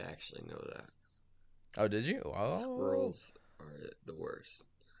did actually know that. Oh, did you? Oh. Squirrels are the worst.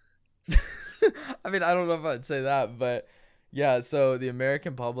 I mean, I don't know if I'd say that, but yeah, so the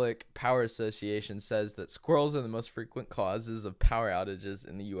American Public Power Association says that squirrels are the most frequent causes of power outages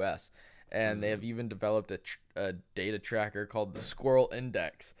in the US. And they have Mm. even developed a data tracker called the Squirrel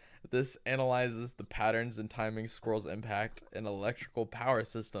Index. This analyzes the patterns and timing squirrels impact an electrical power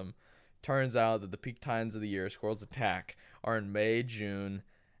system. Turns out that the peak times of the year squirrels attack are in May, June,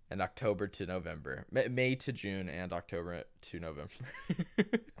 and October to November. May to June and October to November.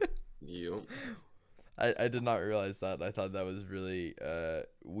 Yup. I did not realize that. I thought that was really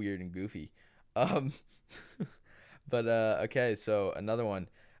weird and goofy. Um, but okay, so another one.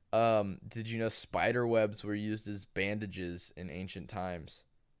 Did you know spider webs were used as bandages in ancient times?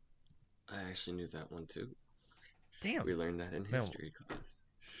 I actually knew that one too. Damn, We learned that in man, history class.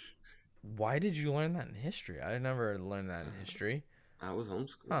 why did you learn that in history? I never learned that in history. I was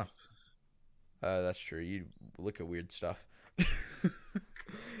homeschooled. Huh. That's true. You look at weird stuff.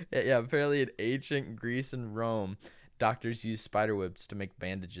 Yeah, apparently in ancient Greece and Rome, doctors used spider webs to make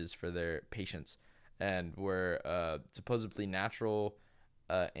bandages for their patients and were supposedly natural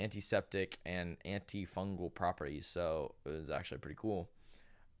antiseptic and antifungal properties. So it was actually pretty cool.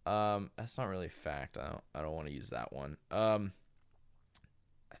 That's not really a fact. I don't want to use that one. I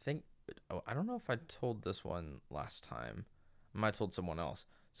think I don't know if I told this one last time. I might have told someone else.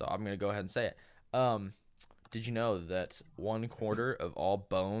 So I'm gonna go ahead and say it. Did you know that 1/4 of all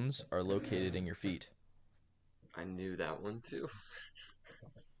bones are located in your feet? I knew that one too.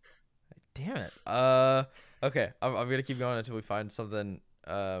 Damn it. Okay. I'm gonna keep going until we find something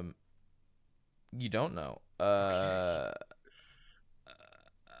you don't know. Okay.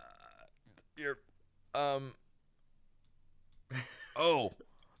 You're um. Oh,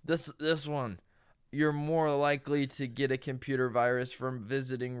 this one. You're more likely to get a computer virus from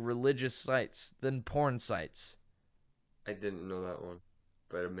visiting religious sites than porn sites. I didn't know that one,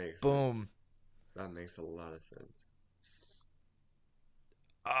 but it makes sense. Boom. That makes a lot of sense.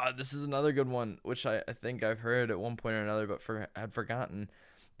 This is another good one, which I think I've heard at one point or another, but had forgotten.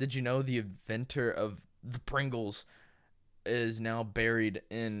 Did you know the inventor of the Pringles is now buried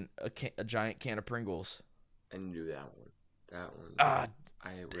in a giant can of Pringles? I knew that one. That one. Ah, I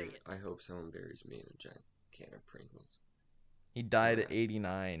dang would. it. I hope someone buries me in a giant can of Pringles. He died at Alright.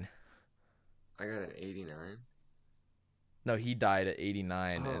 89. I got an 89. No, he died at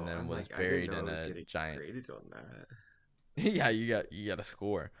 89 and Oh, then I'm was like, I didn't buried know I in was a getting giant. graded on that. Yeah, you got a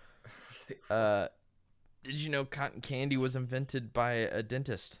score. I was like, fuck. Uh, did you know cotton candy was invented by a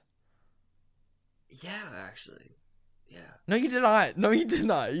dentist? Yeah, actually. Yeah. No, you did not. No, you did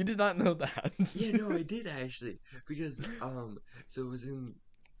not. You did not know that. Yeah, no, I did actually. Because, so it was in,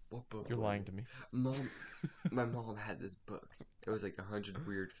 what book You're was lying it? to me. My mom had this book. It was like 100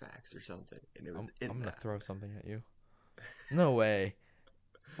 weird facts or something, and it was I'm in gonna that. throw something at you. No way.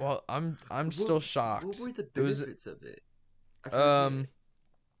 Well, I'm What, still what shocked. were the It was benefits of it? I forget. um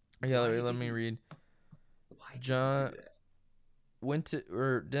yeah, Why let did me he, read. why did he do John that? went to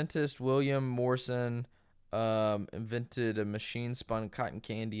or dentist William Morrison invented a machine spun cotton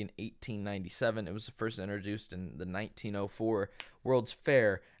candy in 1897. It was first introduced in the 1904 World's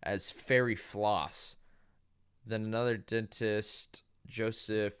Fair as fairy floss. Then another dentist,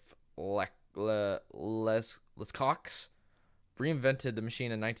 Joseph Lescox, reinvented the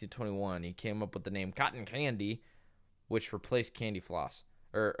machine in 1921. He came up with the name cotton candy, which replaced candy floss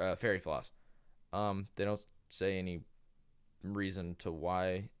or fairy floss. They don't say any reason to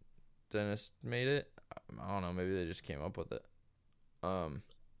why dentist made it. I don't know. Maybe they just came up with it. Um,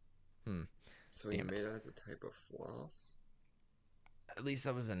 hmm. So he Damn made it. it as a type of floss? At least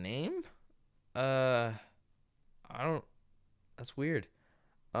that was the name. Uh, I don't. That's weird.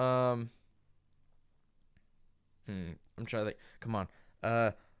 Um, I'm trying to think. Come on.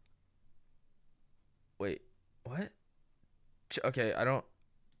 Uh, wait. What? Okay, I don't.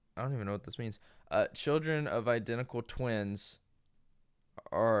 I don't even know what this means. Children of identical twins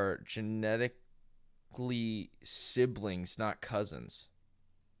are genetically siblings, not cousins.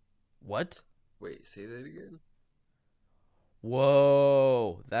 What? Wait, say that again?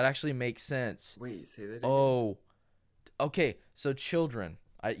 Whoa, that actually makes sense. Wait, say that again? Oh, okay. So children,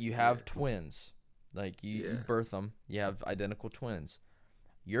 you Yeah, have twins. Like you yeah. birth them. You have identical twins.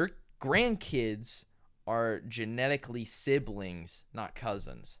 Your grandkids are genetically siblings, not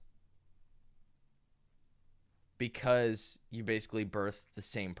cousins. Because you basically birth the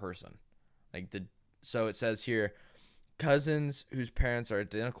same person. Like the so it says here Cousins whose parents are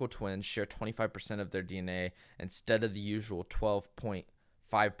identical twins share 25% of their DNA instead of the usual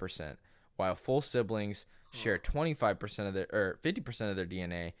 12.5%, while full siblings Huh. share 25% of their or 50% of their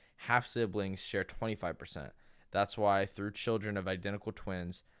DNA. Half siblings share 25%. That's why through children of identical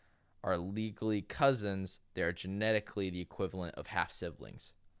twins are legally cousins, they are genetically the equivalent of half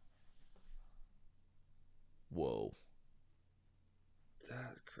siblings. Whoa.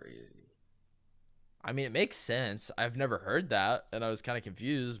 That's crazy. I mean, it makes sense. I've never heard that, and I was kind of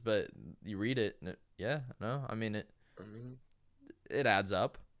confused. But you read it, and yeah, no, I mean I mean, it adds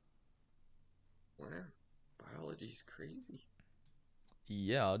up. wow, biology's crazy.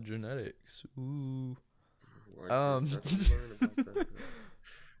 Yeah, genetics. Ooh. What just Um. have to learn about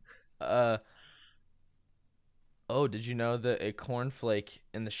that? uh. Oh, did you know that a cornflake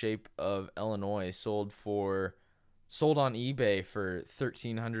in the shape of Illinois sold on eBay for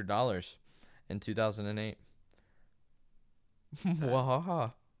 $1,300 in 2008? That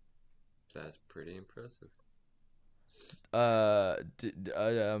Wahaha. that's pretty impressive.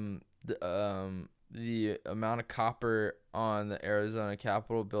 The amount of copper on the Arizona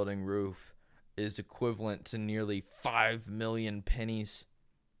Capitol building roof is equivalent to nearly 5 million pennies.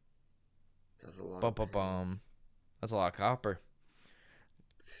 That's a lot of pennies. Bum. That's a lot of copper.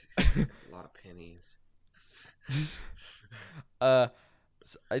 A lot of pennies. uh,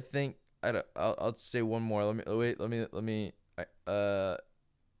 I think I'll say one more. Let me.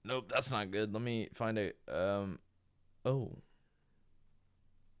 Nope, that's not good. Let me find a. Oh,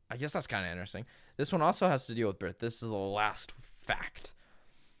 I guess that's kind of interesting. This one also has to deal with birth. This is the last fact.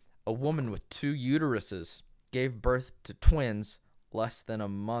 A woman with 2 uteruses gave birth to twins less than a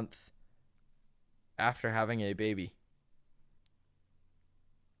month after having a baby.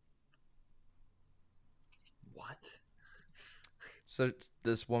 What? So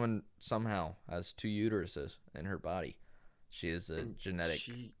this woman somehow has 2 uteruses in her body. She is a And genetic.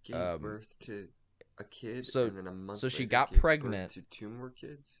 she gave Um, birth to a kid, so and then a so month she later got gave birth pregnant. to two more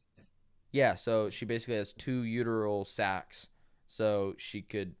kids. Yeah, so she basically has 2 uteral sacs, so she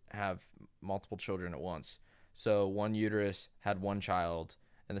could have multiple children at once. So one uterus had one child,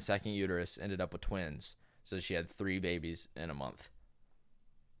 and the second uterus ended up with twins. So she had 3 babies in a month.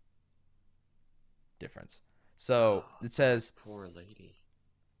 Difference. So Oh, it that says, poor lady.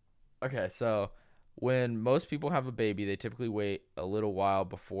 okay, so when most people have a baby, they typically wait a little while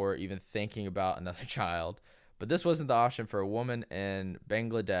before even thinking about another child. But this wasn't the option for a woman in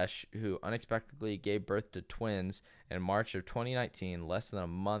Bangladesh who unexpectedly gave birth to twins in March of 2019, less than a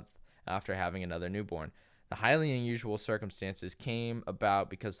month after having another newborn. The highly unusual circumstances came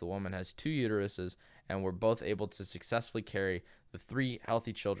about because the woman has 2 uteruses and were both able to successfully carry the 3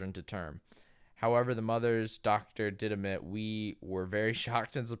 healthy children to term. However, the mother's doctor did admit, "We were very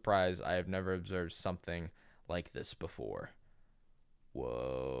shocked and surprised. I have never observed something like this before."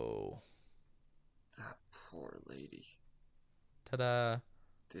 Whoa. That poor lady. Ta-da.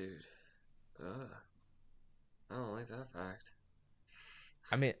 Dude. Ugh. I don't like that fact.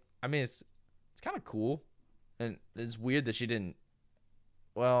 I mean, it's kind of cool, and it's weird that she didn't.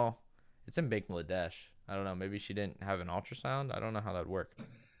 Well, it's in Bangladesh. I don't know. Maybe she didn't have an ultrasound. I don't know how that would work.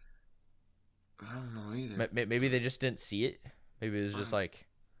 I don't know either. Maybe they just didn't see it. Maybe it was just Um, like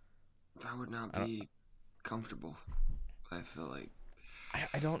that would not I don't. be comfortable. I feel like.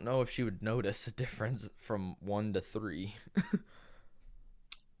 I don't know if she would notice a difference from 1 to 3.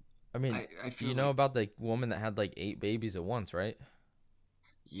 I mean, I feel you know like. about the woman that had like 8 babies at once, right?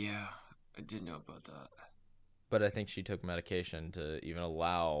 Yeah, I did know about that. But I think she took medication to even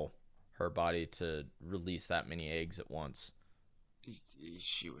allow her body to release that many eggs at once.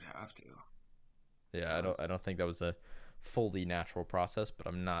 She would have to. Yeah, That was. I don't think that was a fully natural process, but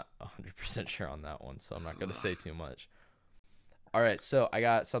I'm not 100% sure on that one, so I'm not going to say too much. All right, so I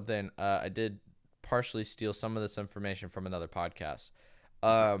got something. I did partially steal some of this information from another podcast,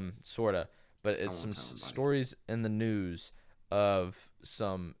 Okay. sorta, but I it's won't some tell anybody. stories in the news of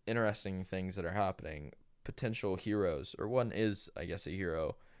some interesting things that are happening. Potential heroes, or one is, I guess, a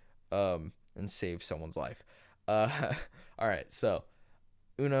hero, and save someone's life. Uh, all right, so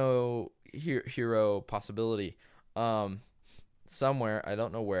hero possibility. Um, somewhere I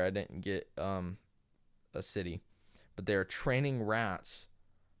don't know where. I didn't get a city, but they're training rats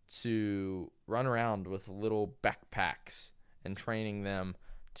to run around with little backpacks and training them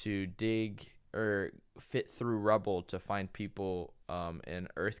to dig or fit through rubble to find people in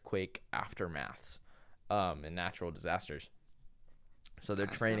earthquake aftermaths, and natural disasters. So they're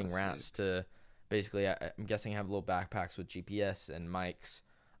That's kind of training sick. rats to basically, I'm guessing, have little backpacks with GPS and mics,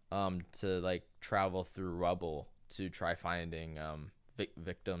 to like travel through rubble to try finding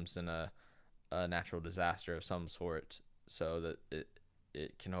victims in a natural disaster of some sort, so that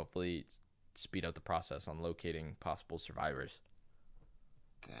it can hopefully speed up the process on locating possible survivors.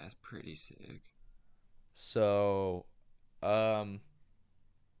 That's pretty sick. So, um,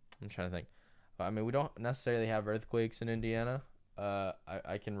 I'm trying to think. I mean, we don't necessarily have earthquakes in Indiana.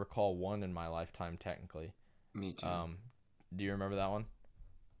 I can recall one in my lifetime, technically. Me too. Um, do you remember that one?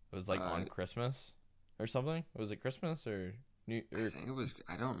 It was like Uh, on Christmas or something. Was it Christmas or New I or think it was.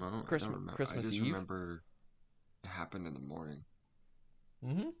 I don't know. I don't Christmas remember. I Christmas just Eve? remember it happened in the morning.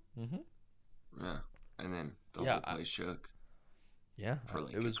 Mm-hmm. Mm-hmm. Yeah, and then the Yeah. whole place shook Yeah. for It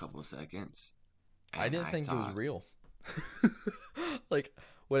like a was. couple seconds, I and didn't I think it was thought, real. Like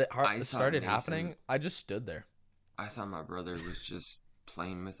when I thought started Nathan, happening, I just stood there. I thought my brother was just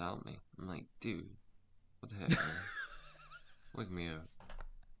playing without me. I'm like, dude, what the heck, man? Wake me up.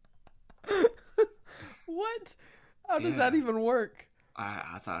 What? How does Yeah, that even work?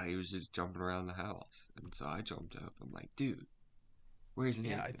 I thought he was just jumping around the house, and so I jumped up. I'm like, dude, where's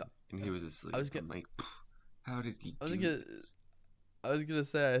Yeah, Nathan? And he was I was asleep. gonna I'm like, how did he I was do gonna this? I was gonna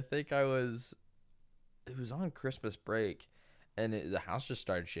say I think I was it was on Christmas break, and the house just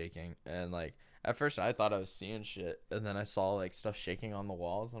started shaking, and like at first I thought I was seeing shit, and then I saw like stuff shaking on the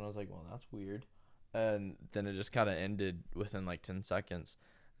walls, and I was like, well, that's weird, and then it just kind of ended within like 10 seconds,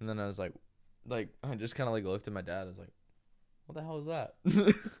 and then I was like I just kind of like looked at my dad. I was like, what the hell is that?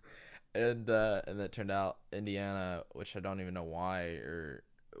 And that turned out Indiana, which I don't even know why or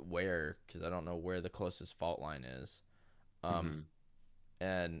where, because I don't know where the closest fault line is. Um, Mm-hmm.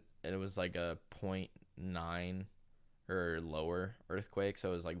 and it was like a point nine or lower earthquake,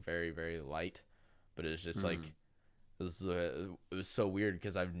 so it was like very very light, but it was just Mm. like it was so weird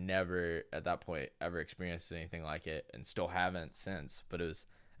because I've never at that point ever experienced anything like it, and still haven't since. But it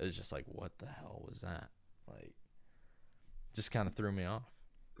was just like, what the hell was that? Like, just kind of threw me off.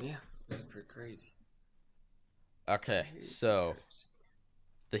 Yeah, that's pretty crazy. Okay, Pretty so crazy.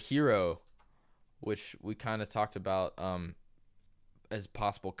 the hero, which we kind of talked about as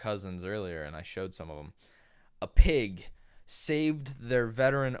possible cousins earlier, and I showed some of them. A pig saved their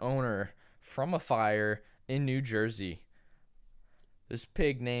veteran owner from a fire in New Jersey. This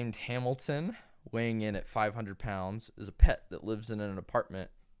pig, named Hamilton, weighing in at 500 pounds, is a pet that lives in an apartment,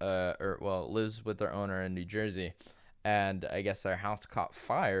 lives with their owner in New Jersey. And I guess their house caught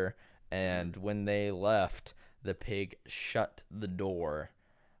fire, Mm. and when they left, the pig shut the door,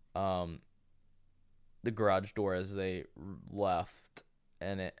 um, the garage door as they left,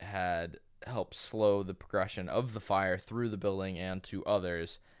 and it had helped slow the progression of the fire through the building and to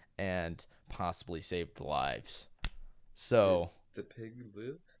others, and possibly saved lives. Did So the pig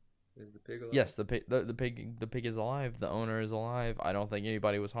live? Is the pig alive? yes, the pig is alive. The owner is alive. I don't think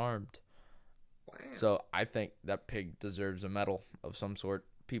anybody was harmed. Wow. So I think that pig deserves a medal of some sort.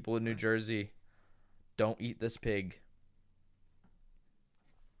 People in New Wow. Jersey, don't eat this pig.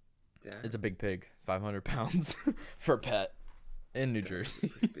 It's That a big pig, 500 pounds for a pet in New that is a Jersey.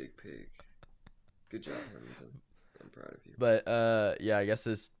 pretty big pig. Good job, Hamilton. I'm proud of you. But yeah, I guess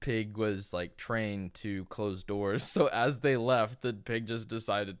this pig was like trained to close doors. So as they left, the pig just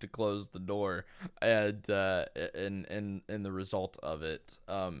decided to close the door, and in the result of it,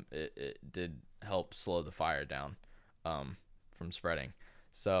 it did help slow the fire down, from spreading.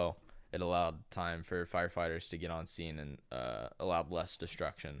 So it allowed time for firefighters to get on scene, and allowed less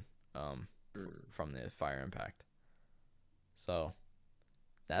destruction, Mm. from the fire impact. So Good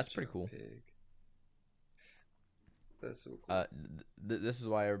that's pretty job, cool. pig. That's so cool. Uh, this is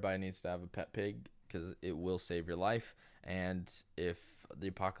why everybody needs to have a pet pig, because it will save your life. And if the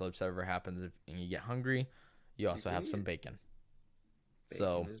apocalypse ever happens, and you get hungry, you You also can have eat some it. bacon. Bacon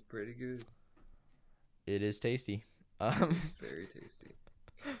So is pretty good. it is tasty. It Um, is very tasty.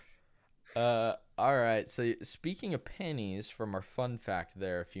 all right. So speaking of pennies, from our fun fact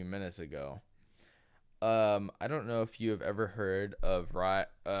there a few minutes ago, I don't know if you have ever heard of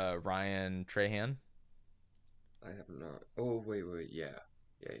Ryan Trahan. I have not. Oh, wait. Yeah.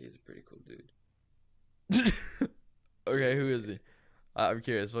 Yeah, he's a pretty cool dude. Okay, who is Yeah. he? I'm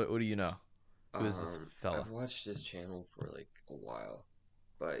curious. What do you know? Who is this I've fella? watched his channel for like a while,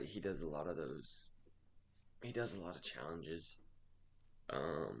 but he does a lot of those. He does a lot of challenges.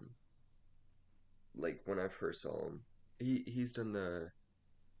 Um, like when I first saw him, he's done the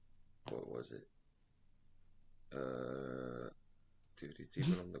what was it? Uh, dude, it's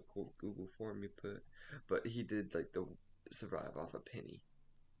even on the Google form you put. But he did like the survive off a penny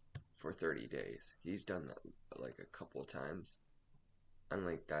for 30 days. He's done that like a couple times, and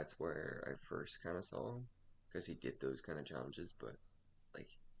like that's where I first kind of saw him because he did those kind of challenges. But like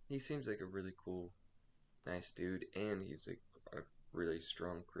he seems like a really cool, nice dude, and he's like a really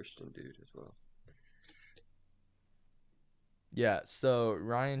strong Christian dude as well. Yeah, so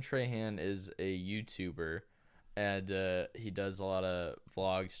Ryan Trahan is a YouTuber, and he does a lot of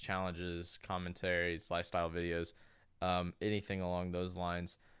vlogs, challenges, commentaries, lifestyle videos, anything along those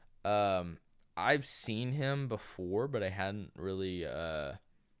lines. Um, I've seen him before, but I hadn't really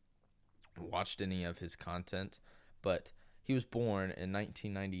watched any of his content. But he was born in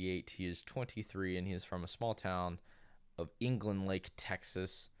 1998. He is 23, and he is from a small town of England Lake,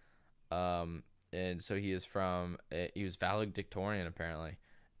 Texas. Um, and so he is from he was valedictorian apparently,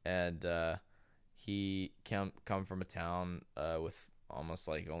 and he come from a town with almost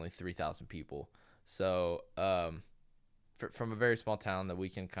like only 3,000 people. So from a very small town that we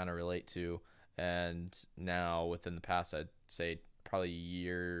can kind of relate to, and now within the past, I'd say probably a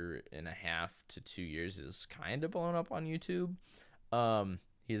year and a half to 2 years is kind of blown up on YouTube.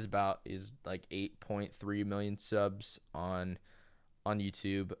 He's like 8.3 million subs on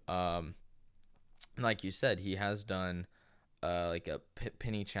YouTube. Like you said, he has done like a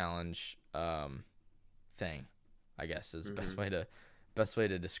penny challenge thing, I guess is the Mm-hmm. best way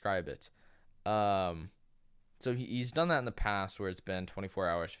to describe it. Um, so he's done that in the past where it's been 24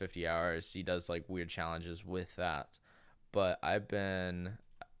 hours, 50 hours. He does like weird challenges with that. But I've been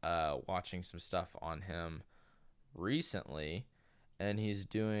watching some stuff on him recently, and he's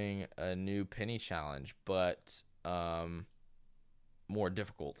doing a new penny challenge, but more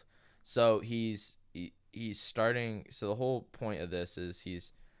difficult. So he's starting. So the whole point of this is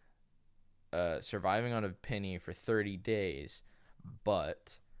he's surviving on a penny for 30 days,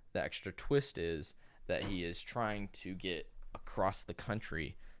 but the extra twist is that he is trying to get across the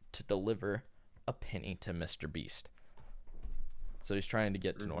country to deliver a penny to Mr. Beast. So he's trying to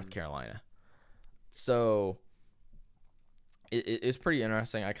get to North Mm-hmm. Carolina. So it's pretty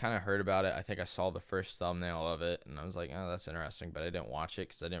interesting. I kind of heard about it. I think I saw the first thumbnail of it, and I was like, oh, that's interesting, but I didn't watch it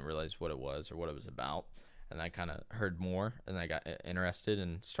because I didn't realize what it was or what it was about. And I kind of heard more, and I got interested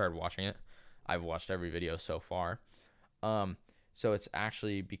and started watching it. I've watched every video so far. Um, so it's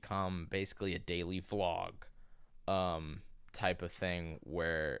actually become basically a daily vlog type of thing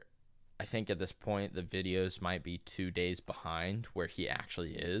where I think at this point the videos might be 2 days behind where he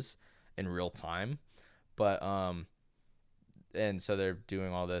actually is in real time. But and so they're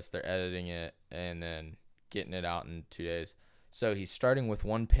doing all this, they're editing it and then getting it out in 2 days. So he's starting with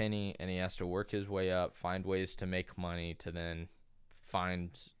one penny and he has to work his way up, find ways to make money to then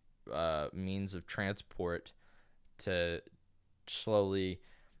find means of transport to slowly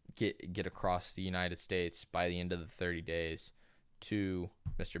get across the United States by the end of the 30 days to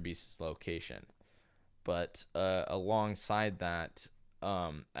Mr. Beast's location. But alongside that,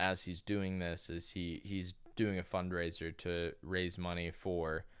 as he's doing this, is he's doing a fundraiser to raise money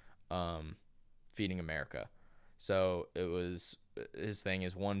for Feeding America. So it was his thing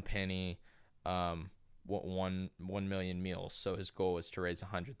is one penny, 1 million meals. So his goal is to raise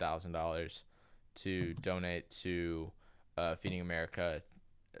 $100,000 to donate to Feeding America,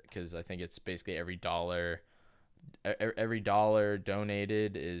 because I think it's basically every dollar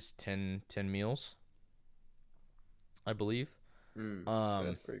donated is 10 meals, I believe. Mm. Um,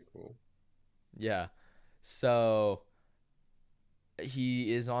 That's pretty cool. yeah. So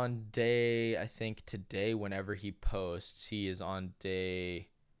he is on day, I think today, whenever he posts, he is on day,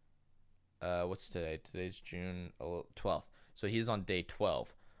 what's today? Today's June 12th. So he's on day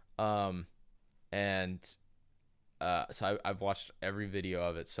 12. Um, and so I've watched every video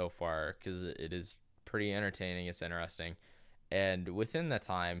of it so far because it is pretty entertaining. It's interesting. And within that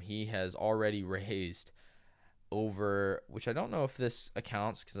time, he has already raised over, which I don't know if this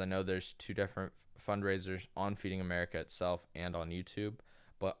accounts because I know there's two different fundraisers on Feeding America itself and on YouTube.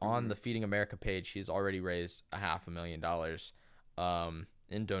 But on Mm-hmm. the Feeding America page, he's already raised $500,000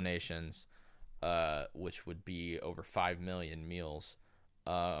 in donations, which would be over 5 million meals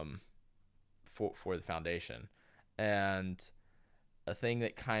um, for the foundation. And a thing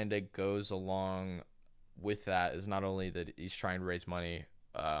that kind of goes along with that is not only that he's trying to raise money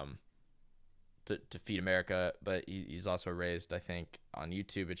to feed America, but he's also raised, I think, on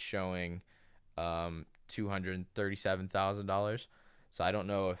YouTube, it's showing $237,000. So I don't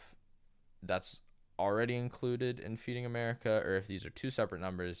know if that's already included in Feeding America or if these are two separate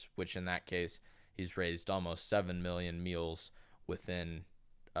numbers, which in that case, he's raised almost 7 million meals within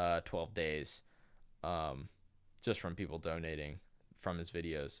 12 days just from people donating from his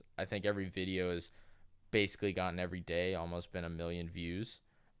videos. I think every video has basically gotten every day almost been 1 million views,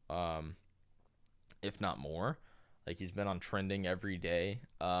 um, if not more. Like he's been on trending every day,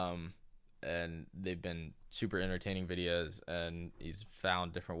 and they've been super entertaining videos. And he's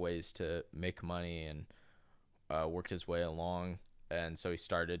found different ways to make money and work his way along. And so he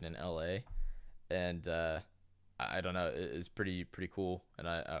started in LA, and I don't know, it's pretty cool, and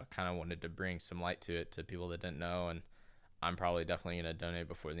I kind of wanted to bring some light to it to people that didn't know, and I'm probably definitely gonna donate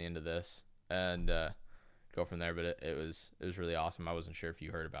before the end of this and go from there. But it was really awesome. I wasn't sure if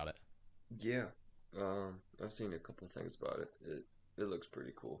you heard about it. Yeah. I've seen a couple things about it. It looks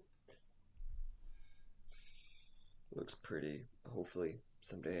pretty cool. Looks pretty. Hopefully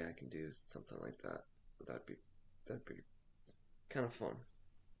someday I can do something like that. That'd be that'd be kind of fun.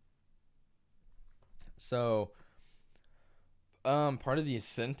 So part of the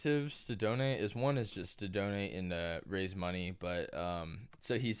incentives to donate is one is just to donate and raise money, but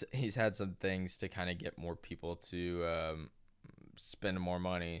so he's had some things to kind of get more people to spend more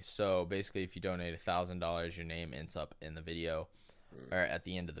money. So basically, if you donate $1,000, your name ends up in the video Mm. or at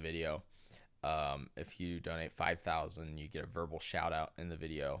the end of the video. If you donate 5,000, you get a verbal shout out in the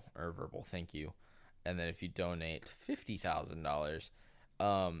video or a verbal thank you, and then if you donate $50,000,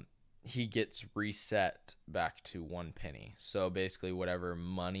 um, he gets reset back to 1 penny. So basically, whatever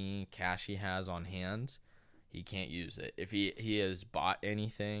money cash he has on hand, he can't use it. If he has bought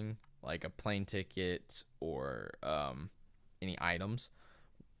anything like a plane ticket or any items,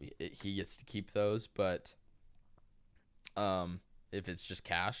 he gets to keep those. But um, if it's just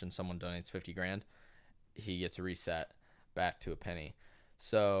cash and someone donates 50 grand, he gets a reset back to 1 penny.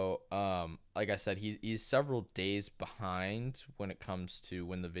 So, like I said, he's several days behind when it comes to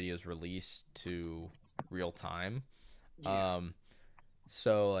when the video's released to real time. Yeah. Um,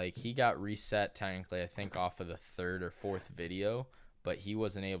 so like he got reset technically, I think, off of the third or fourth video, but he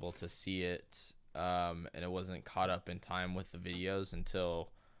wasn't able to see it, and it wasn't caught up in time with the videos until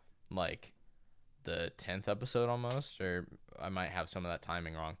like the 10th episode almost, or I might have some of that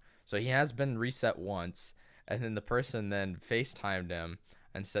timing wrong. So he has been reset once, and then the person then FaceTimed him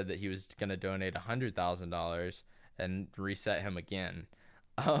and said that he was going to donate $100,000 and reset him again.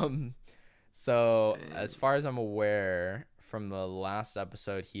 Um, so as Dang. far as I'm aware, from the last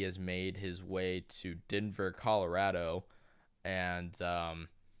episode, he has made his way to Denver, Colorado, and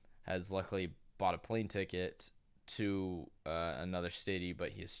has luckily bought a plane ticket to another city, but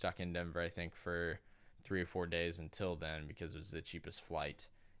he is stuck in Denver, I think, for 3 or 4 days until then because it was the cheapest flight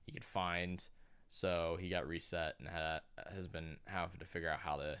he could find. So he got reset and has been having to figure out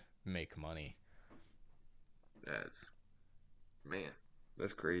how to make money. That's man.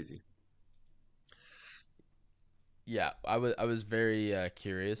 That's crazy. Yeah, I was very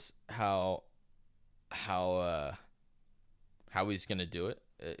curious how how he's gonna do it,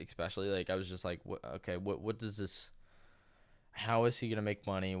 especially like I was just like, okay, what does this? How is he gonna make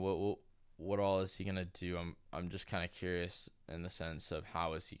money? What all is he gonna do? I'm just kind of curious in the sense of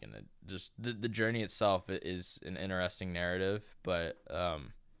how is he gonna just the journey itself is an interesting narrative, but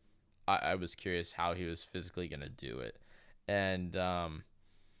I was curious how he was physically gonna do it, and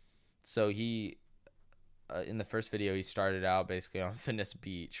so he in the first video he started out basically on Venice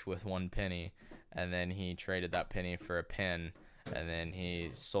Beach with 1 penny, and then he traded that penny for a pen, and then he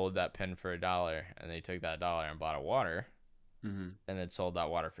sold that pen for $1, and they took that dollar and bought a water, Mm-hmm. and then sold that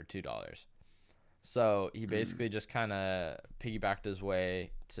water for $2. So he Mm. basically just kind of piggybacked his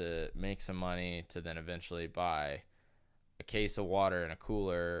way to make some money to then eventually buy a case of water and a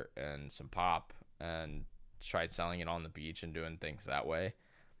cooler and some pop and tried selling it on the beach and doing things that way.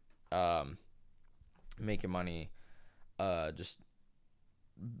 Um, Making money just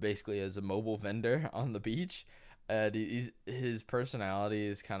basically as a mobile vendor on the beach. And his personality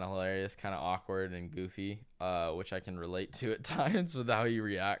is kind of hilarious, kind of awkward and goofy, which I can relate to at times with how he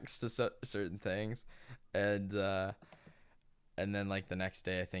reacts to certain things. And and then like the next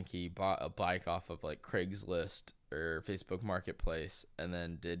day, I think he bought a bike off of like Craigslist or Facebook Marketplace, and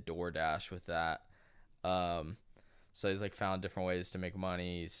then did DoorDash with that. Um, so he's like found different ways to make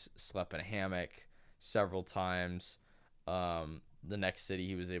money. He's slept in a hammock several times. The next city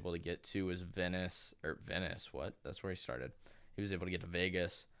he was able to get to was Venice. What? That's where he started. He was able to get to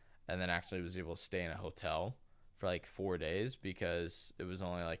Vegas, and then actually was able to stay in a hotel for like 4 days because it was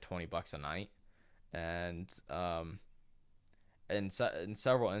only like $20 a night. And in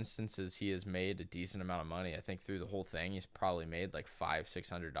several instances, he has made a decent amount of money. I think through the whole thing, he's probably made like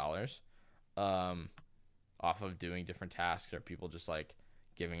 $500-600. Um, Off of doing different tasks or people just like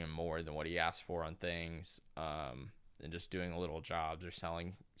giving him more than what he asked for on things, and just doing little jobs or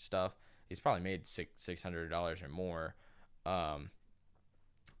selling stuff. He's probably made $600 or more, um,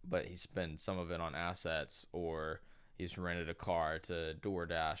 but he spent some of it on assets, or he's rented a car to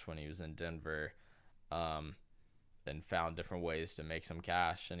DoorDash when he was in Denver, um, and found different ways to make some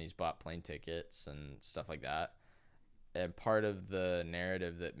cash, and he's bought plane tickets and stuff like that. And part of the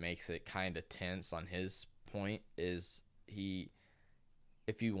narrative that makes it kind of tense on his point is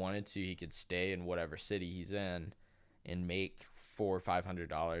if he wanted to, he could stay in whatever city he's in and make $400 or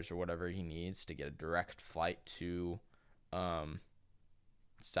 $500 or whatever he needs to get a direct flight to um,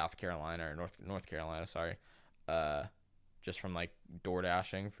 South Carolina or North Carolina, sorry, uh, just from like door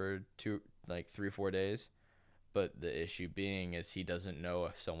dashing for 3 or 4 days. But the issue being is he doesn't know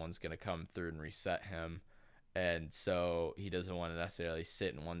if someone's gonna come through and reset him, and so he doesn't want to necessarily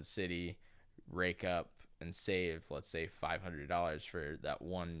sit in one city, rake up and save, let's say, $500 for that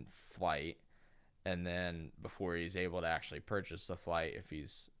one flight, and then before he's able to actually purchase the flight, if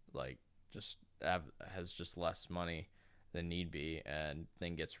he's like just has just less money than need be, and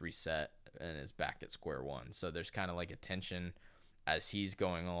then gets reset and is back at square one. So there's kind of like a tension as he's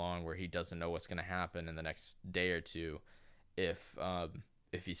going along where he doesn't know what's going to happen in the next day or two, if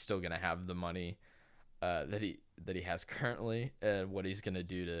he's still going to have the money that he has currently, and what he's going to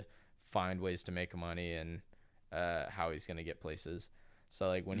do to find ways to make money, and how he's going to get places. So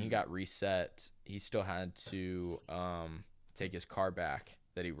like when he got reset, he still had to take his car back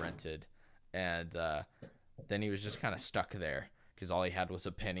that he rented, and then he was just kind of stuck there because all he had was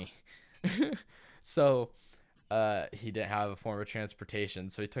a penny. So he didn't have a form of transportation,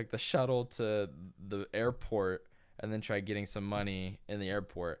 so he took the shuttle to the airport and then tried getting some money in the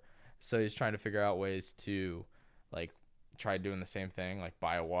airport. So he's trying to figure out ways to like try doing the same thing, like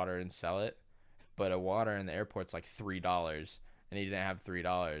buy a water and sell it. But a water in the airport's like $3, and he didn't have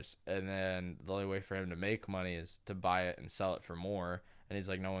 $3. And then the only way for him to make money is to buy it and sell it for more. And he's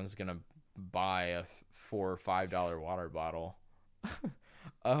like, no one's gonna buy a $4 or $5 water bottle.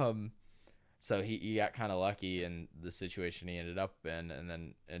 um, so he got kind of lucky in the situation he ended up in, and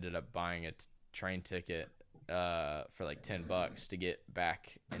then ended up buying a train ticket for like $10 to get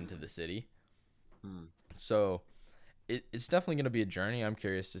back into the city. So it's definitely going to be a journey. I'm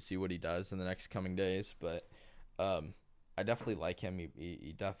curious to see what he does in the next coming days, but I definitely like him.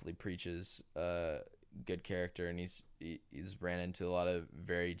 He definitely preaches good character, and he's ran into a lot of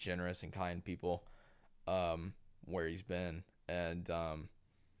very generous and kind people where he's been, and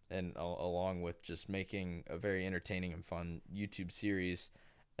along with just making a very entertaining and fun YouTube series,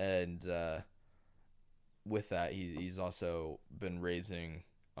 and with that, he's also been raising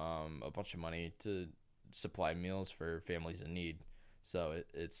a bunch of money to supply meals for families in need. So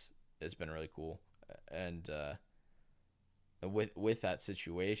it's been really cool, and with that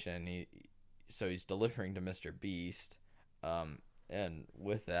situation, he's delivering to Mr. Beast, and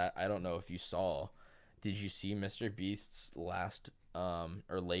with that, I don't know if you saw. Did you see Mr. Beast's last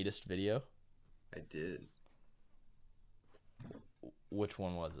or latest video? I did. Which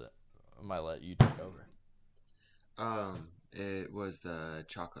one was it? I might let you take over. It was the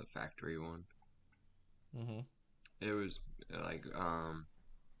chocolate factory one. Mm-hmm. It was like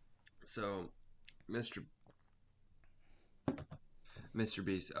so Mr. Mr.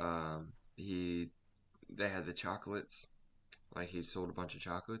 Beast, they had the chocolates. Like he sold a bunch of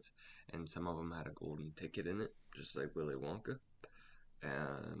chocolates, and some of them had a golden ticket in it, just like Willy Wonka.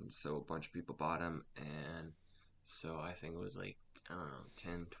 And so a bunch of people bought them, and so I think it was like, I don't know,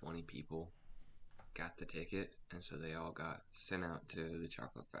 10, 20 people got the ticket, and so they all got sent out to the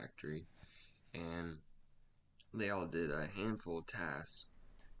chocolate factory, and they all did a handful of tasks,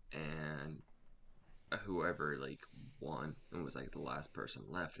 and whoever like won and was like the last person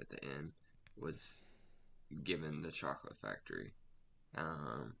left at the end was given the chocolate factory.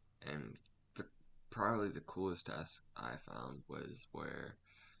 And probably the coolest task I found was where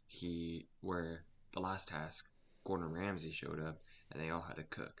the last task, Gordon Ramsay showed up, and they all had to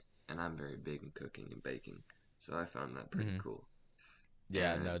cook, and I'm very big in cooking and baking, so I found that pretty cool.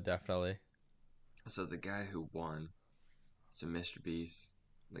 Yeah, And no, definitely. so the guy who won, so Mr. Beast,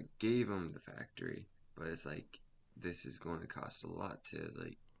 like gave him the factory, but it's like this is going to cost a lot to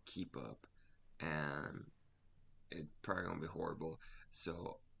like keep up, and it's probably gonna be horrible.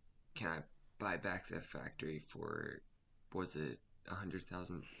 So can I buy back that factory for, was it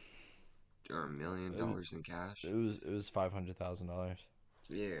 $100,000 or $1 million in cash? It was $500,000.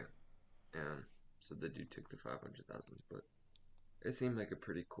 Yeah, and so the dude took the 500,000, but it seemed like a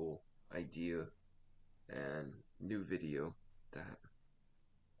pretty cool idea and new video that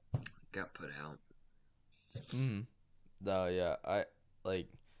got put out. Mm. No, yeah, I like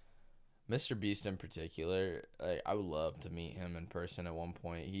Mr. Beast in particular. I would love to meet him in person at one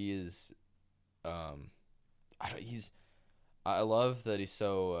point. He is, I don't. I love that he's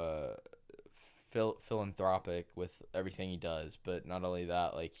so philanthropic with everything he does. But not only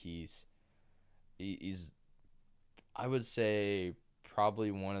that, like he's I would say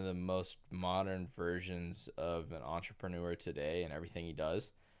probably one of the most modern versions of an entrepreneur today and everything he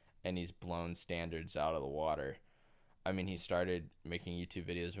does, and he's blown standards out of the water. I mean, he started making YouTube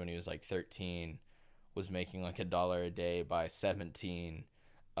videos when he was like 13, was making like $1 a day by 17,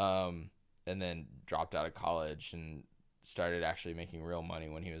 um, and then dropped out of college and started actually making real money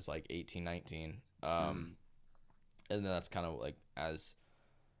when he was like 18, 19. Mm. And then that's kind of like as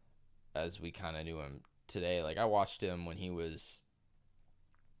we kind of knew him today. Like I watched him when he was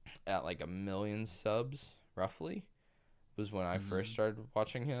at like 1 million subs, roughly, was when I first Mm. started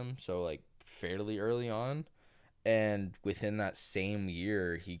watching him. So like fairly early on. And within that same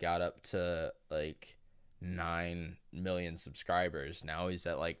year, he got up to like 9 million subscribers. Now he's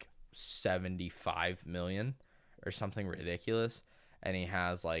at like 75 million or something ridiculous. And he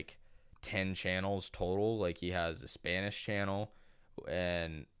has like 10 channels total. Like he has a Spanish channel,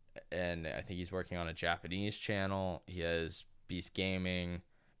 and I think he's working on a Japanese channel. He has Beast Gaming,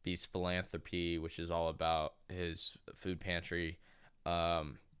 Beast Philanthropy, which is all about his food pantry.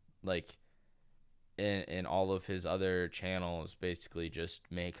 Um, like in all of his other channels, basically just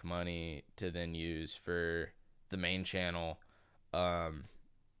make money to then use for the main channel, um,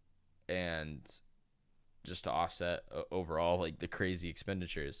 and just to offset overall like the crazy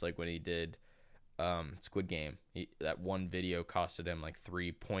expenditures. Like when he did Squid Game, that one video costed him like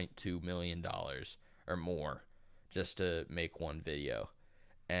 $3.2 million or more just to make one video.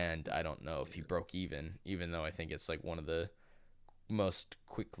 And I don't know if he broke even though I think it's like one of the most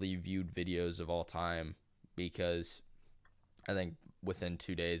quickly viewed videos of all time, because I think within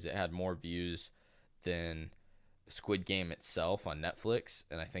 2 days it had more views than Squid Game itself on Netflix,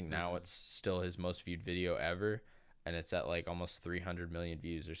 and I think now Mm. it's still his most viewed video ever, and it's at like almost 300 million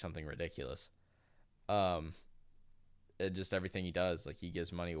views or something ridiculous. Um, it just everything he does, like he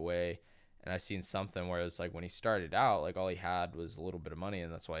gives money away, and I seen something where it's like when he started out, like all he had was a little bit of money,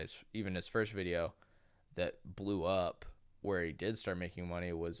 and that's why even his first video that blew up, where he did start making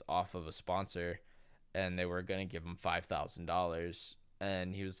money, was off of a sponsor, and they were gonna give him $5,000,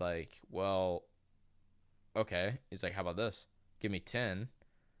 and he was like, "Well, okay." He's like, "How about this? Give me 10,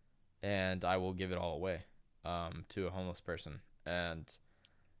 and I will give it all away, to a homeless person, and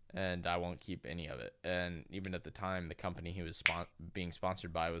I won't keep any of it." And even at the time, the company he was being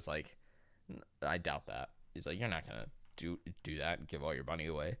sponsored by was like, "I doubt that." He's like, "You're not gonna do that and give all your money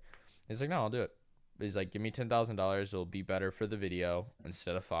away." He's like, "No, I'll do it." He's like, "Give me $10,000. It'll be better for the video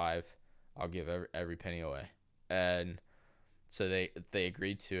instead of five. I'll give every penny away." And so they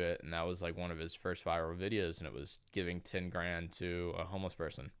agreed to it, and that was like one of his first viral videos, and it was giving 10 grand to a homeless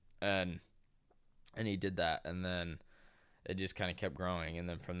person, and he did that, and then it just kind of kept growing, and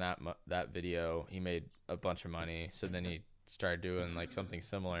then from that video he made a bunch of money. So then he started doing like something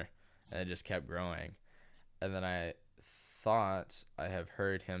similar, and it just kept growing. And then I thought I have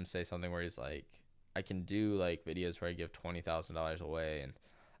heard him say something where he's like, I can do like videos where I give $20,000 away,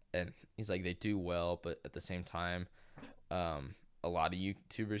 and he's like, they do well, but at the same time, a lot of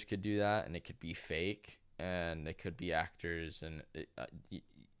YouTubers could do that, and it could be fake, and it could be actors, and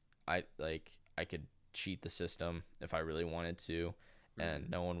I could cheat the system if I really wanted to, and Mm.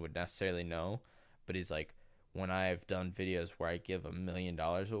 no one would necessarily know. But he's like, when I've done videos where I give $1 million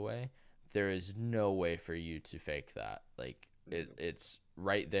away, there is no way for you to fake that. Like Yeah. it's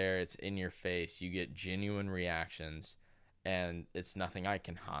right there, it's in your face. You get genuine reactions, and it's nothing I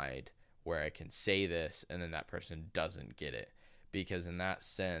can hide, where I can say this and then that person doesn't get it. Because in that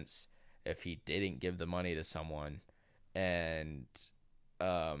sense, if he didn't give the money to someone and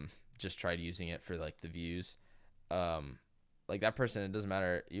um just tried using it for like the views, um like that person, it doesn't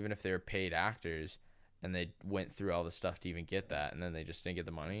matter even if they were paid actors and they went through all the stuff to even get that, and then they just didn't get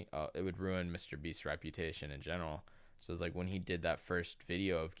the money, it would ruin Mr. Beast's reputation in general. So it's like when he did that first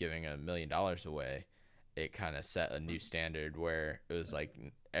video of giving $1 million away, it kind of set a new standard where it was like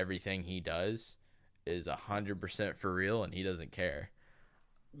everything he does is 100% for real, and he doesn't care.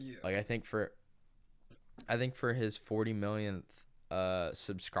 Yeah. Like I think for his 40 millionth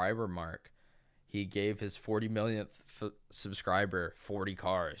subscriber mark, he gave his 40 millionth subscriber 40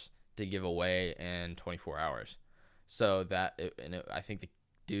 cars to give away in 24 hours. So I think the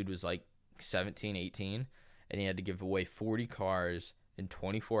dude was like 17, 18, and he had to give away 40 cars in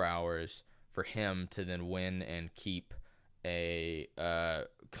 24 hours for him to then win and keep a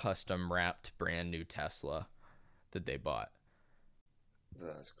custom wrapped brand new Tesla that they bought.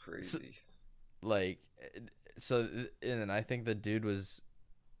 That's So, crazy. like, so, and I think the dude was,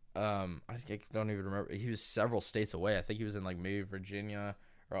 I don't even remember. He was several states away. I think he was in like maybe Virginia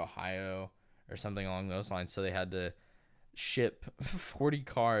or Ohio or something along those lines. So they had to ship 40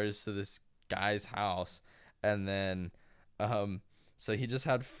 cars to this guy's house, and then, um, so he just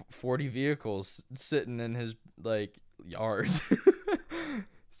had 40 vehicles sitting in his like yard.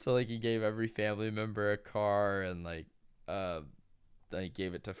 So like he gave every family member a car, and like uh they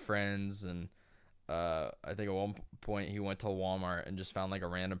gave it to friends, and I think at one point he went to Walmart and just found like a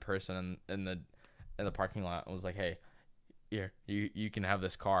random person in the parking lot and was like, "Hey, here, you can have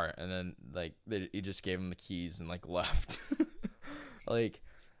this car," and then like he just gave him the keys and like left. Like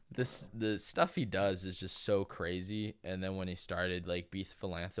the stuff he does is just so crazy. And then when he started like Beef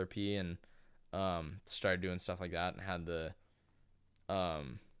Philanthropy and started doing stuff like that and had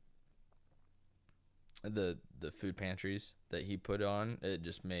um the food pantries that he put on, it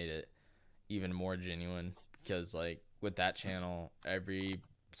just made it even more genuine, because like with that channel, every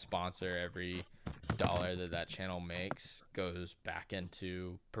sponsor, every dollar that channel makes goes back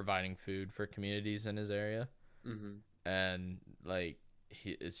into providing food for communities in his area. Mm-hmm. And like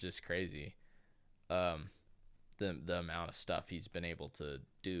it's just crazy, um the amount of stuff he's been able to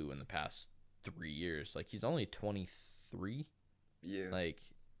do in the past 3 years. Like he's only 23. Yeah. Like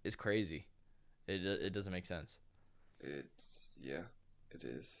it's crazy. It doesn't make sense. Yeah, it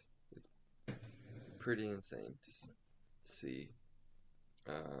is. It's pretty insane to see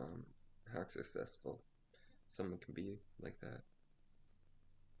um, how successful someone can be like that.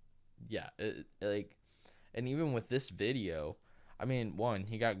 Yeah, like, and even with this video, I mean, one,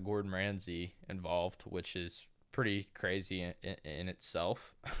 he got Gordon Ramsay involved, which is pretty crazy in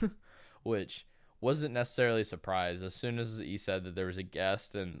itself, which wasn't necessarily a surprise. As soon as he said that there was a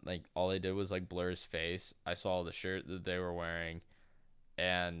guest and like all they did was like blur his face, I saw the shirt that they were wearing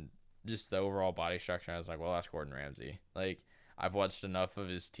and just the overall body structure. And I was like, well, that's Gordon Ramsay. Like, I've watched enough of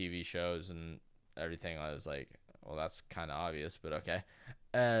his TV shows and everything. I was like, well, that's kind of obvious, but okay.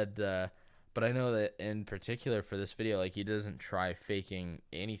 And but I know that in particular for this video, like he doesn't try faking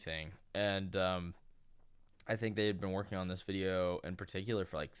anything. And I think they had been working on this video in particular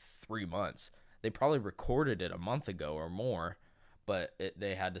for like 3 months. They probably recorded it a month ago or more, but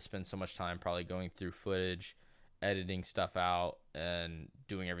they had to spend so much time probably going through footage, editing stuff out, and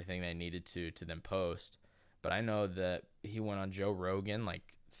doing everything they needed to then post. But I know that he went on Joe Rogan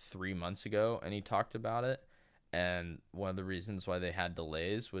like 3 months ago and he talked about it. And one of the reasons why they had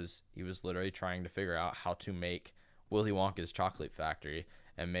delays was he was literally trying to figure out how to make Willy Wonka's chocolate factory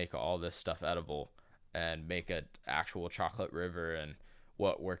and make all this stuff edible and make an actual chocolate river, and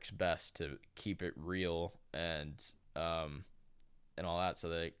what works best to keep it real and all that. So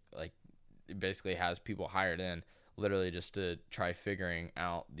they like it basically has people hired in literally just to try figuring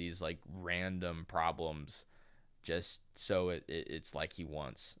out these like random problems just so it's like he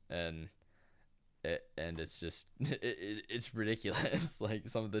wants. And it's just it's ridiculous. Like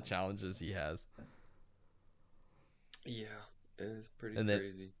some of the challenges he has. Yeah, it is pretty and then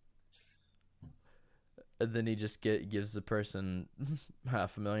crazy. and then he just gives the person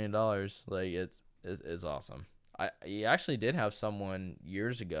 $500,000. Like it's awesome. He actually did have someone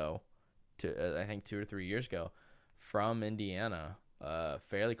years ago, to I think 2 or 3 years ago, from Indiana,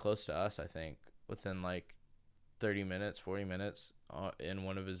 fairly close to us. I think within like 30 minutes, 40 minutes, in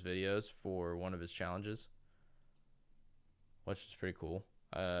one of his videos for one of his challenges, which is pretty cool.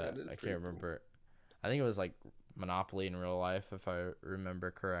 That is I pretty can't cool. remember. I think it was like Monopoly in real life, if I remember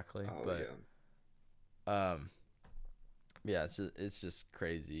correctly. Oh But yeah. um, yeah, it's just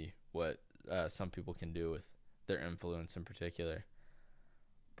crazy what some people can do with their influence in particular.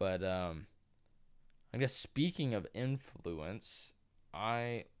 But I guess speaking of influence,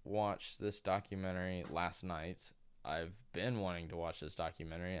 I watched this documentary last night. I've been wanting to watch this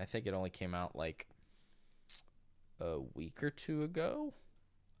documentary. I think it only came out like a week or two ago.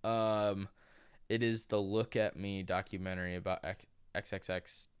 Um, it is the Look at Me documentary about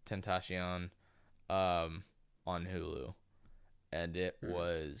XXX Tentacion on Hulu, and it Hmm.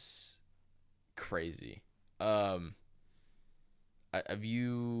 was crazy. Um, have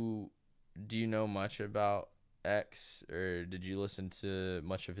you do you know much about X, or did you listen to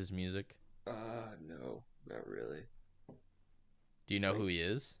much of his music? No, not really. Do you know who Like, he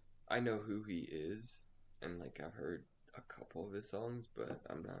is? I know who he is, and like I've heard a couple of his songs, but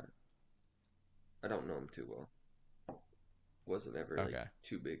I don't know him too well. Wasn't ever like Okay.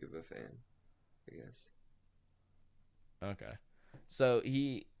 too big of a fan, I guess. Okay. So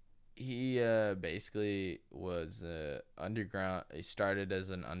he basically was underground. He started as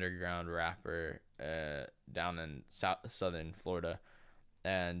an underground rapper down in southern Florida,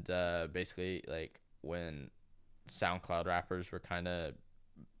 and basically like when SoundCloud rappers were kind of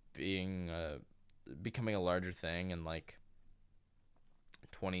being becoming a larger thing in like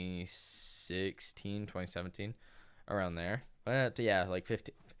 2016, 2017, around there. But yeah, like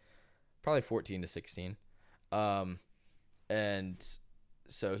 15, probably 14 to 16. Um, and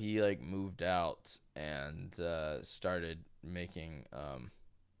so he like moved out and started making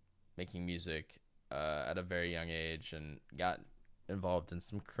music at a very young age and got involved in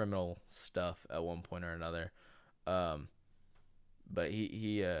some criminal stuff at one point or another. Um, but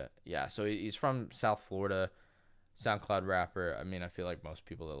yeah, so he's from South Florida, SoundCloud rapper. I mean, I feel like most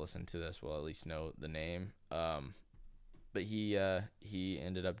people that listen to this will at least know the name. But he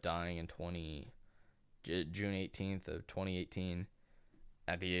ended up dying in June 18th of 2018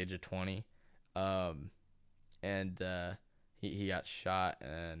 at the age of 20. Um, and he got shot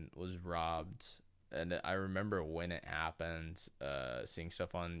and was robbed. And I remember when it happened, seeing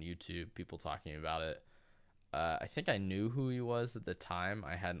stuff on YouTube, people talking about it. I think I knew who he was at the time.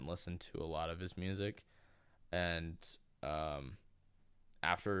 I hadn't listened to a lot of his music. And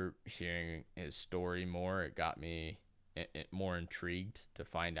after hearing his story more, it got me more intrigued to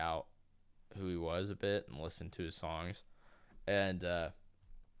find out who he was a bit and listen to his songs. And a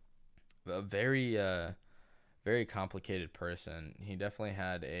very complicated person. He definitely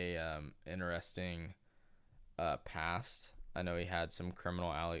had a interesting past. I know he had some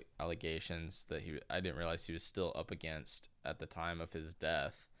criminal allegations that I didn't realize he was still up against at the time of his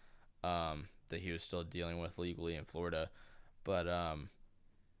death. That he was still dealing with legally in Florida, but I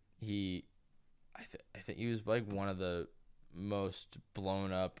think he was like one of the most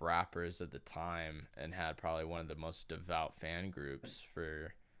blown up rappers at the time and had probably one of the most devout fan groups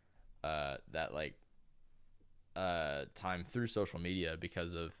for that like time through social media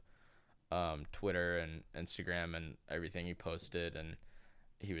because of Twitter and Instagram and everything he posted, and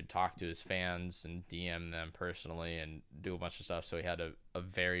he would talk to his fans and DM them personally and do a bunch of stuff. So he had a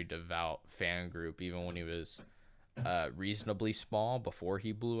very devout fan group even when he was reasonably small before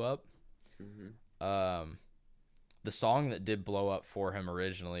he blew up. Mm-hmm. The song that did blow up for him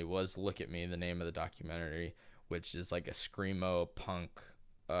originally was "Look at Me," the name of the documentary, which is like a screamo punk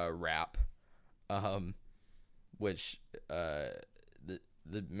rap, which the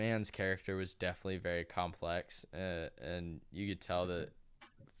man's character was definitely very complex, and you could tell that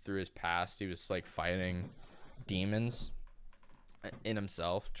through his past he was like fighting demons in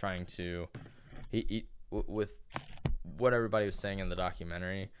himself, trying to with what everybody was saying in the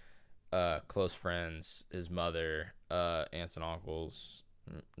documentary. Close friends, his mother, aunts and uncles,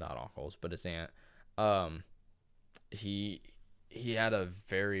 not uncles, but his aunt. He had a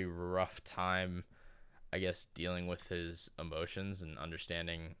very rough time, I guess, dealing with his emotions and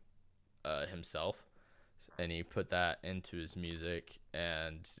understanding himself, and he put that into his music,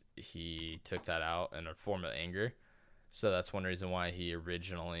 and he took that out in a form of anger. So that's one reason why he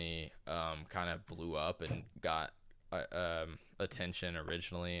originally kind of blew up and got attention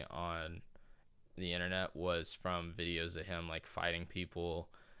originally on the internet, was from videos of him like fighting people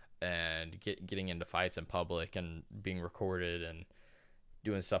and getting into fights in public and being recorded and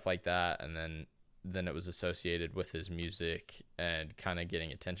doing stuff like that. And then it was associated with his music and kind of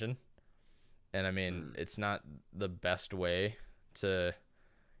getting attention. And I mean, it's not the best way to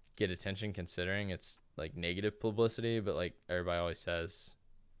get attention considering it's like negative publicity, but like everybody always says,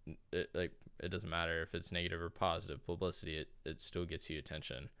 it doesn't matter if it's negative or positive publicity, it still gets you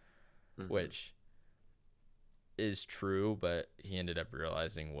attention. Mm-hmm. Which is true, but he ended up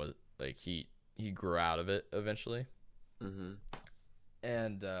realizing was like he grew out of it eventually. Mm-hmm.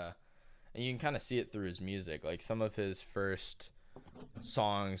 And you can kind of see it through his music. Like some of his first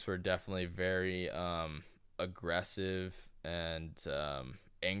songs were definitely very aggressive and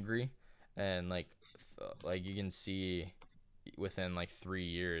angry, and like you can see within like 3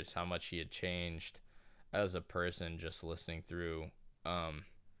 years how much he had changed as a person just listening through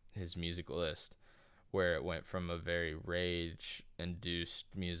his music list, where it went from a very rage induced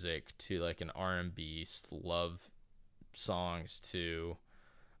music to like an R&B love songs to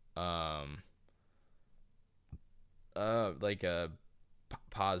like a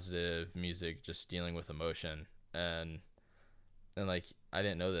positive music just dealing with emotion. And like I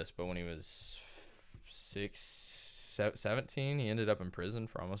didn't know this, but when he was 17, he ended up in prison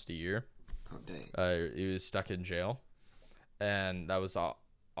for almost a year. Oh dang. He was stuck in jail, and that was all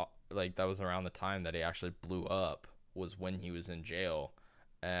like that was around the time that he actually blew up, was when he was in jail.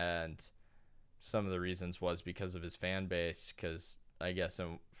 And some of the reasons was because of his fan base, because I guess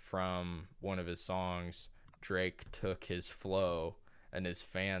from one of his songs, Drake took his flow and his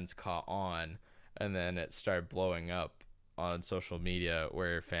fans caught on, and then it started blowing up on social media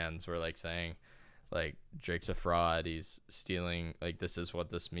where fans were like saying like Drake's a fraud, he's stealing, like this is what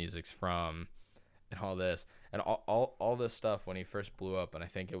this music's from, and all this and all this stuff when he first blew up. And I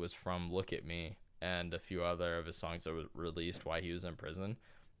think it was from Look at Me and a few other of his songs that were released while he was in prison.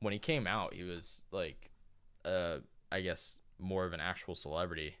 When he came out, he was like I guess more of an actual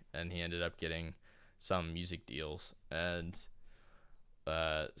celebrity, and he ended up getting some music deals. And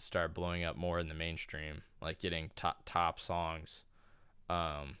started blowing up more in the mainstream, like getting top songs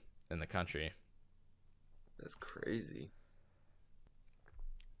in the country. That's crazy.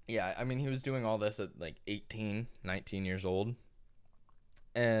 Yeah, I mean, he was doing all this at like 18, 19 years old.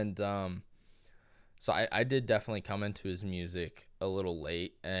 And so I did definitely come into his music a little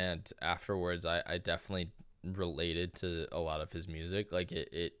late. And afterwards, I definitely related to a lot of his music. Like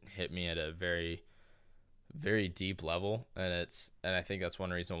it hit me at a very, very deep level. And I think that's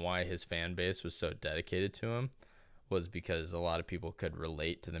one reason why his fan base was so dedicated to him, was because a lot of people could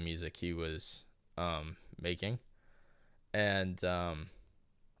relate to the music he was making. And I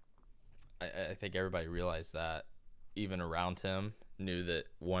think everybody realized that, even around him, knew that,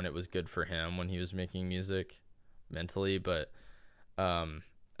 one, it was good for him when he was making music mentally, but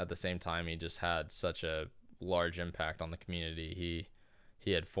at the same time, he just had such a large impact on the community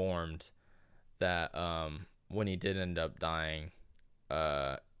he had formed, that when he did end up dying,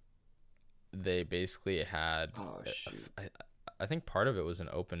 uh, they basically had, Oh shoot. I think part of it was an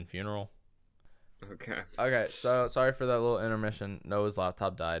open funeral. Okay. Okay, so sorry for that little intermission. Noah's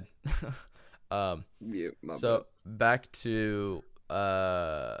laptop died. um, Yeah, my bad. so back to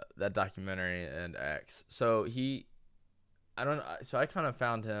that documentary and X. So I don't know. So I kind of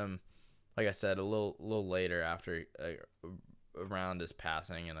found him, like I said, a little later, after around his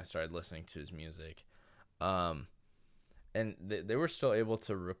passing, and I started listening to his music. Um, and they were still able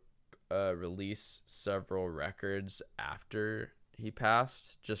to release several records after he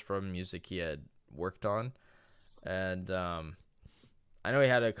passed, just from music he had worked on. And I know he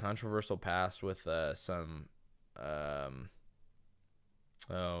had a controversial past with some um,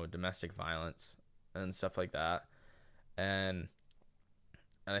 domestic violence and stuff like that. And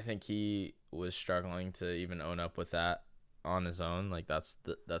I think he was struggling to even own up with that on his own. Like that's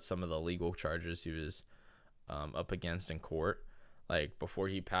some of the legal charges he was up against in court. Like before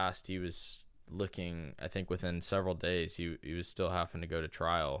he passed, he was looking. I think within several days, he was still having to go to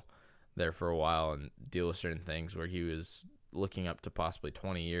trial there for a while and deal with certain things, where he was looking up to possibly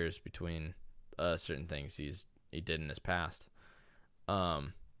 20 years between certain things he did in his past.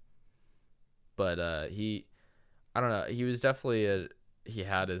 Um, but I don't know. He was definitely he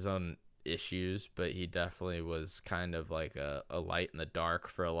had his own issues, but he definitely was kind of like a light in the dark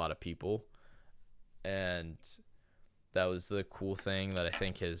for a lot of people. And that was the cool thing that I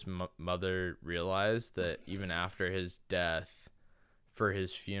think his mother realized, that even after his death, for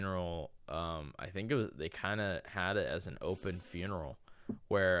his funeral, I think they kind of had it as an open funeral,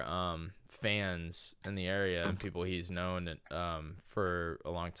 where fans in the area and people he's known for a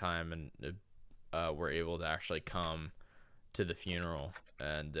long time, and were able to actually come to the funeral,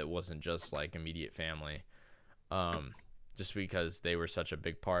 and it wasn't just like immediate family, just because they were such a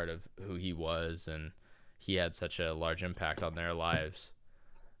big part of who he was, and he had such a large impact on their lives.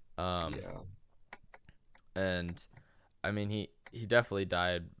 Um, Yeah. and I mean, he definitely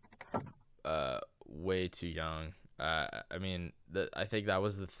died way too young. I mean, I think that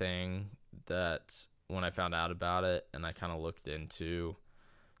was the thing, that when I found out about it and I kind of looked into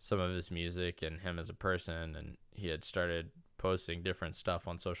some of his music and him as a person, and he had started posting different stuff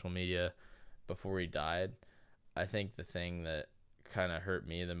on social media before he died. I think the thing that kind of hurt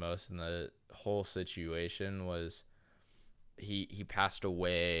me the most in the whole situation was he passed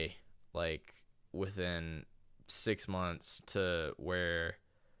away like within 6 months, to where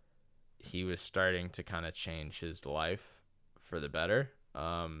he was starting to kind of change his life for the better.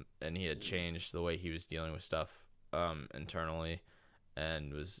 And he had changed the way he was dealing with stuff internally,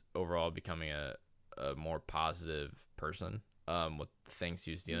 and was overall becoming a more positive person with the things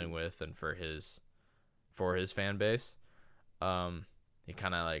he was dealing with, and for his fan base. He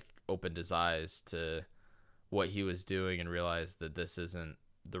kind of like opened his eyes to what he was doing, and realized that this isn't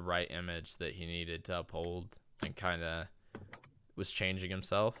the right image that he needed to uphold, and kind of was changing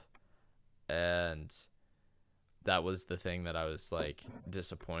himself. And that was the thing that I was like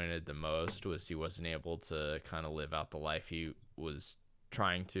disappointed the most, was he wasn't able to kind of live out the life he was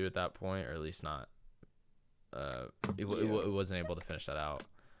trying to at that point, or at least not it wasn't able to finish that out.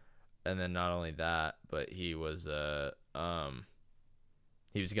 And then not only that, but he was going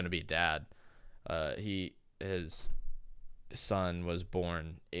to be a dad. His son was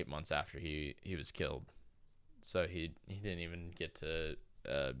born 8 months after he was killed, so he didn't even get to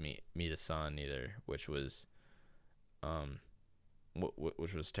meet a son either, which was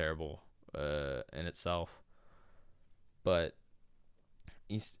which was terrible in itself. But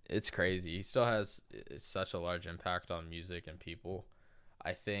it's crazy. He still has such a large impact on music and people.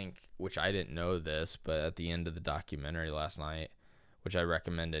 I think, which I didn't know this, but at the end of the documentary last night, which I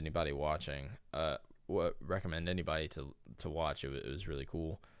recommend anybody watching, recommend anybody to watch. It was really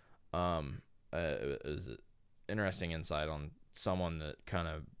cool. It was an interesting insight on someone that kind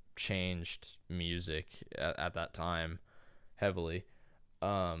of changed music at that time heavily.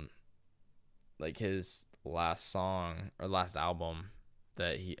 Um, like his last song or last album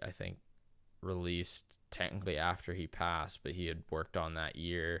that he, I think, released technically after he passed, but he had worked on that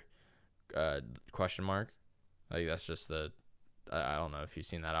year. Question mark. Like that's just the. I don't know if you've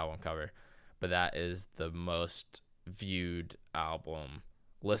seen that album cover, but that is the most viewed album,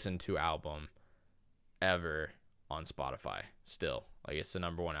 listened to album ever on Spotify. Still, like it's the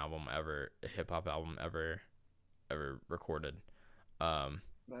number one album ever, hip hop album ever recorded. Um,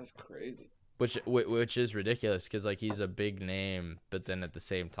 That's crazy. which is ridiculous because like he's a big name, but then at the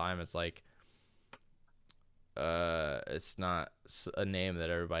same time it's like it's not a name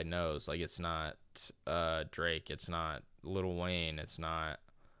that everybody knows. Like it's not Drake, it's not Lil Wayne, it's not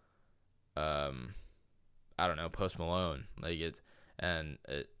I don't know, Post Malone. Like it's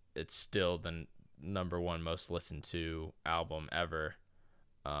still the number one most listened to album ever.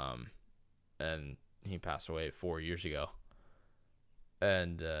 And he passed away 4 years ago.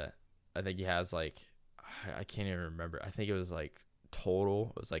 And I think he has like I can't even remember. I think it was like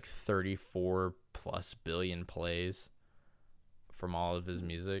total. It was like 34 plus billion plays from all of his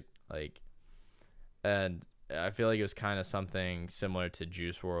music. Like, and I feel like it was kind of something similar to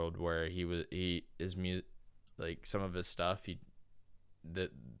Juice World, where his music, like some of his stuff,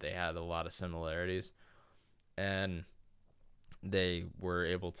 that they had a lot of similarities, and they were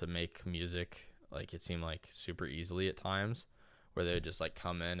able to make music like it seemed like super easily at times, where they would just like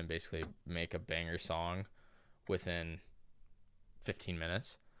come in and basically make a banger song within 15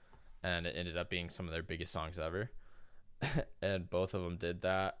 minutes, and it ended up being some of their biggest songs ever. And both of them did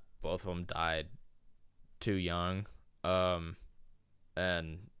that. Both of them died too young, and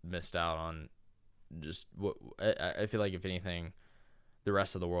missed out on just what I feel like, if anything, the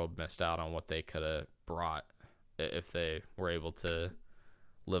rest of the world missed out on what they could have brought if they were able to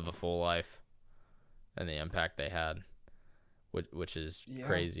live a full life and the impact they had, which is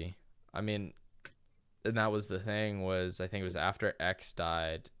crazy. I mean, and that was the thing, was I think it was after X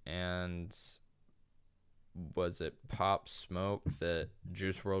died, and was it Pop Smoke that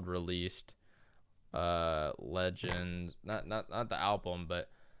Juice World released Legends, not the album, but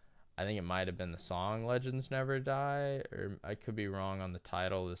I think it might have been the song Legends Never Die, or I could be wrong on the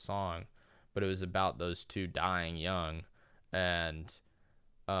title of the song, but it was about those two dying young, and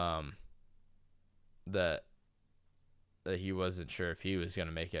that he wasn't sure if he was going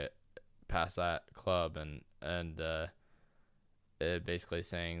to make it past that club, and it basically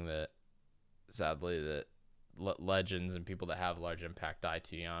saying that sadly that legends and people that have large impact die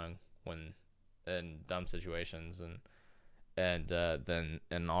too young when in dumb situations, and then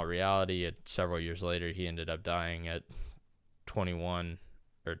in all reality, several years later, he ended up dying at 21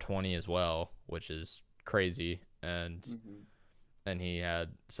 or 20 as well, which is crazy, and and he had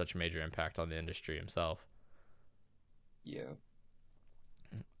such a major impact on the industry himself. Yeah.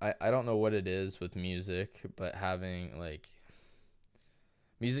 I don't know what it is with music, but having like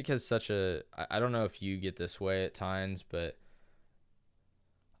music has such a, I don't know if you get this way at times, but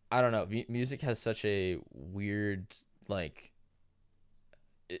I don't know, music has such a weird, like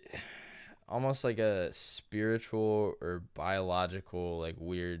it, almost like a spiritual or biological, like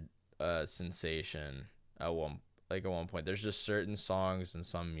weird sensation at one point. There's just certain songs and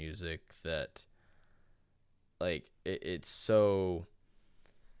some music that like it's so,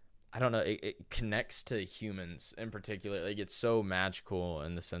 I don't know, it connects to humans in particular. Like it's so magical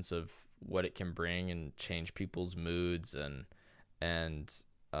in the sense of what it can bring and change people's moods and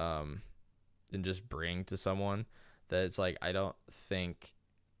um and just bring to someone, that it's like I don't think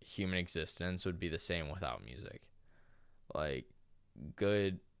human existence would be the same without music. Like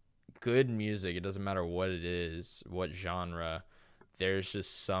good music, it doesn't matter what it is, what genre, there's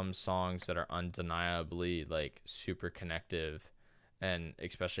just some songs that are undeniably like super connective, and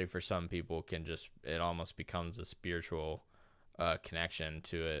especially for some people can just, it almost becomes a spiritual connection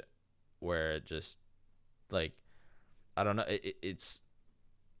to it, where it just like, I don't know, it's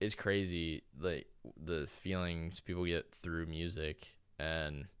crazy, like the feelings people get through music,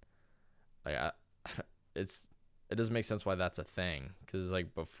 and like it doesn't make sense why that's a thing, because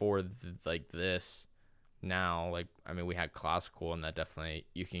like before like this, now, like I mean we had classical, and that definitely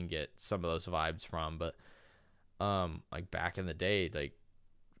you can get some of those vibes from, but like back in the day, like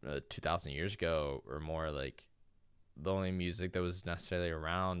 2,000 years ago or more, like the only music that was necessarily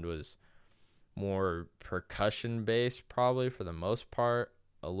around was more percussion based, probably for the most part,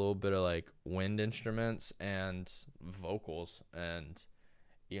 a little bit of like wind instruments and vocals, and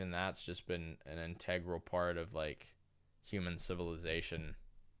even that's just been an integral part of like human civilization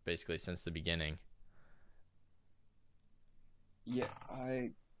basically since the beginning. Yeah,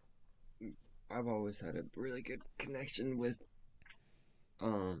 I've always had a really good connection with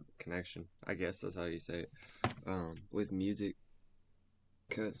connection. I guess that's how you say it. With music,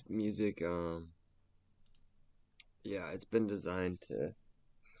 cause music yeah, it's been designed to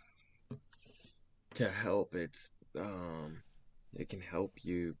help. It can help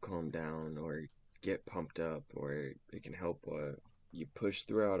you calm down or get pumped up, or it can help you push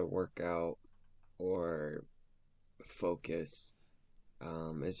throughout a workout or focus.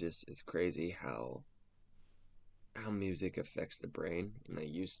 It's crazy how music affects the brain, and I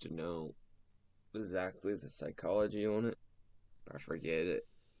used to know exactly the psychology on it. I forget it.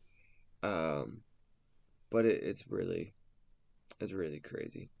 Um, but it's really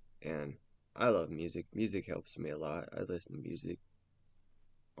crazy, and I love music. Music helps me a lot. I listen to music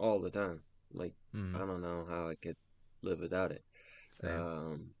all the time. Like, I Mm, don't know how I could live without it. same.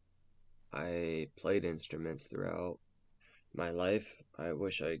 Um, I played instruments throughout my life. I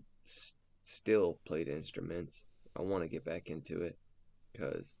wish still played instruments. I want to get back into it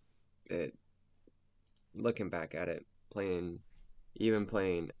because it, looking back at it, even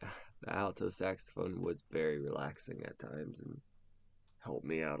playing the alto saxophone was very relaxing at times and helped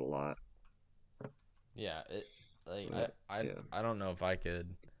me out a lot. Yeah, it like But yeah, I don't know if I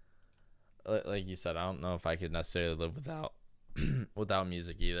could, like you said, I don't know if I could necessarily live without without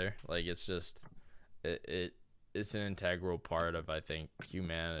music either. Like it's just it it's an integral part of I think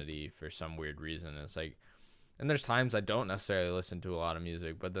humanity for some weird reason. It's like, and there's times I don't necessarily listen to a lot of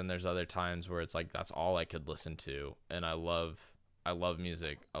music, but then there's other times where it's like that's all I could listen to, and I love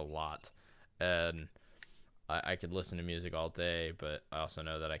music a lot, and I could listen to music all day, but I also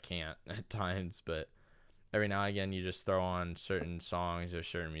know that I can't at times. But every now and again, you just throw on certain songs or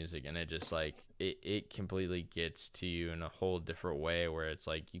certain music, and it just like it completely gets to you in a whole different way where it's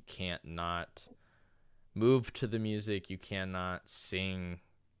like you can't not move to the music, you cannot sing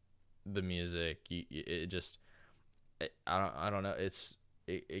the music. It just I don't know.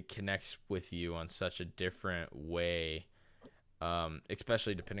 It connects with you on such a different way,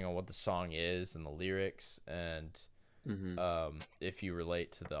 especially depending on what the song is and the lyrics, and hmm if you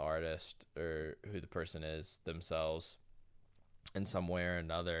relate to the artist or who the person is themselves in some way or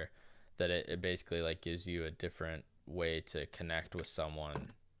another, that it basically like gives you a different way to connect with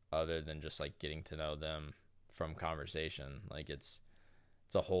someone other than just like getting to know them from conversation. Like it's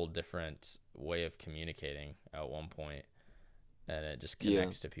a whole different way of communicating at one point, and it just yeah,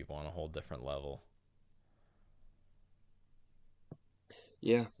 connects to people on a whole different level.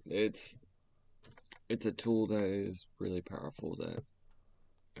 yeah. It's a tool that is really powerful. That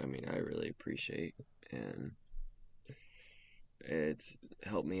I mean, I really appreciate, and it's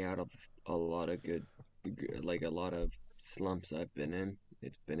helped me out of a lot of like a lot of slumps I've been in.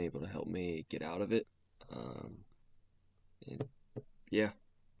 It's been able to help me get out of it. Um, and yeah,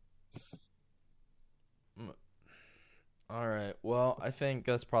 All right. Well, I think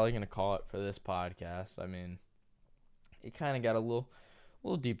that's probably gonna call it for this podcast. I mean, it kind of got a little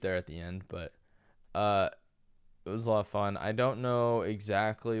deep there at the end, but uh, it was a lot of fun. I don't know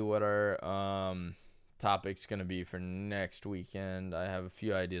exactly what our topic's gonna be for next weekend. I have a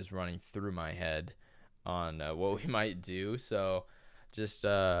few ideas running through my head on what we might do. So just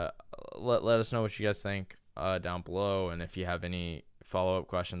let us know what you guys think down below, and if you have any follow up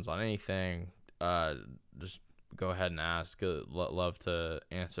questions on anything, just go ahead and ask. Love to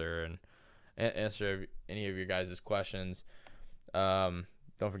answer and answer any of your guys' questions.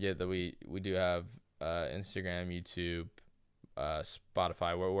 Don't forget that we do have Instagram, YouTube,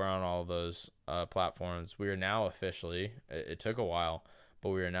 Spotify. We're on all of those platforms. We are now officially. It took a while, but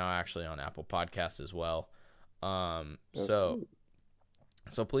we are now actually on Apple Podcasts as well. Um, oh so sweet.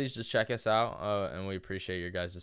 so please just check us out, and we appreciate your guys'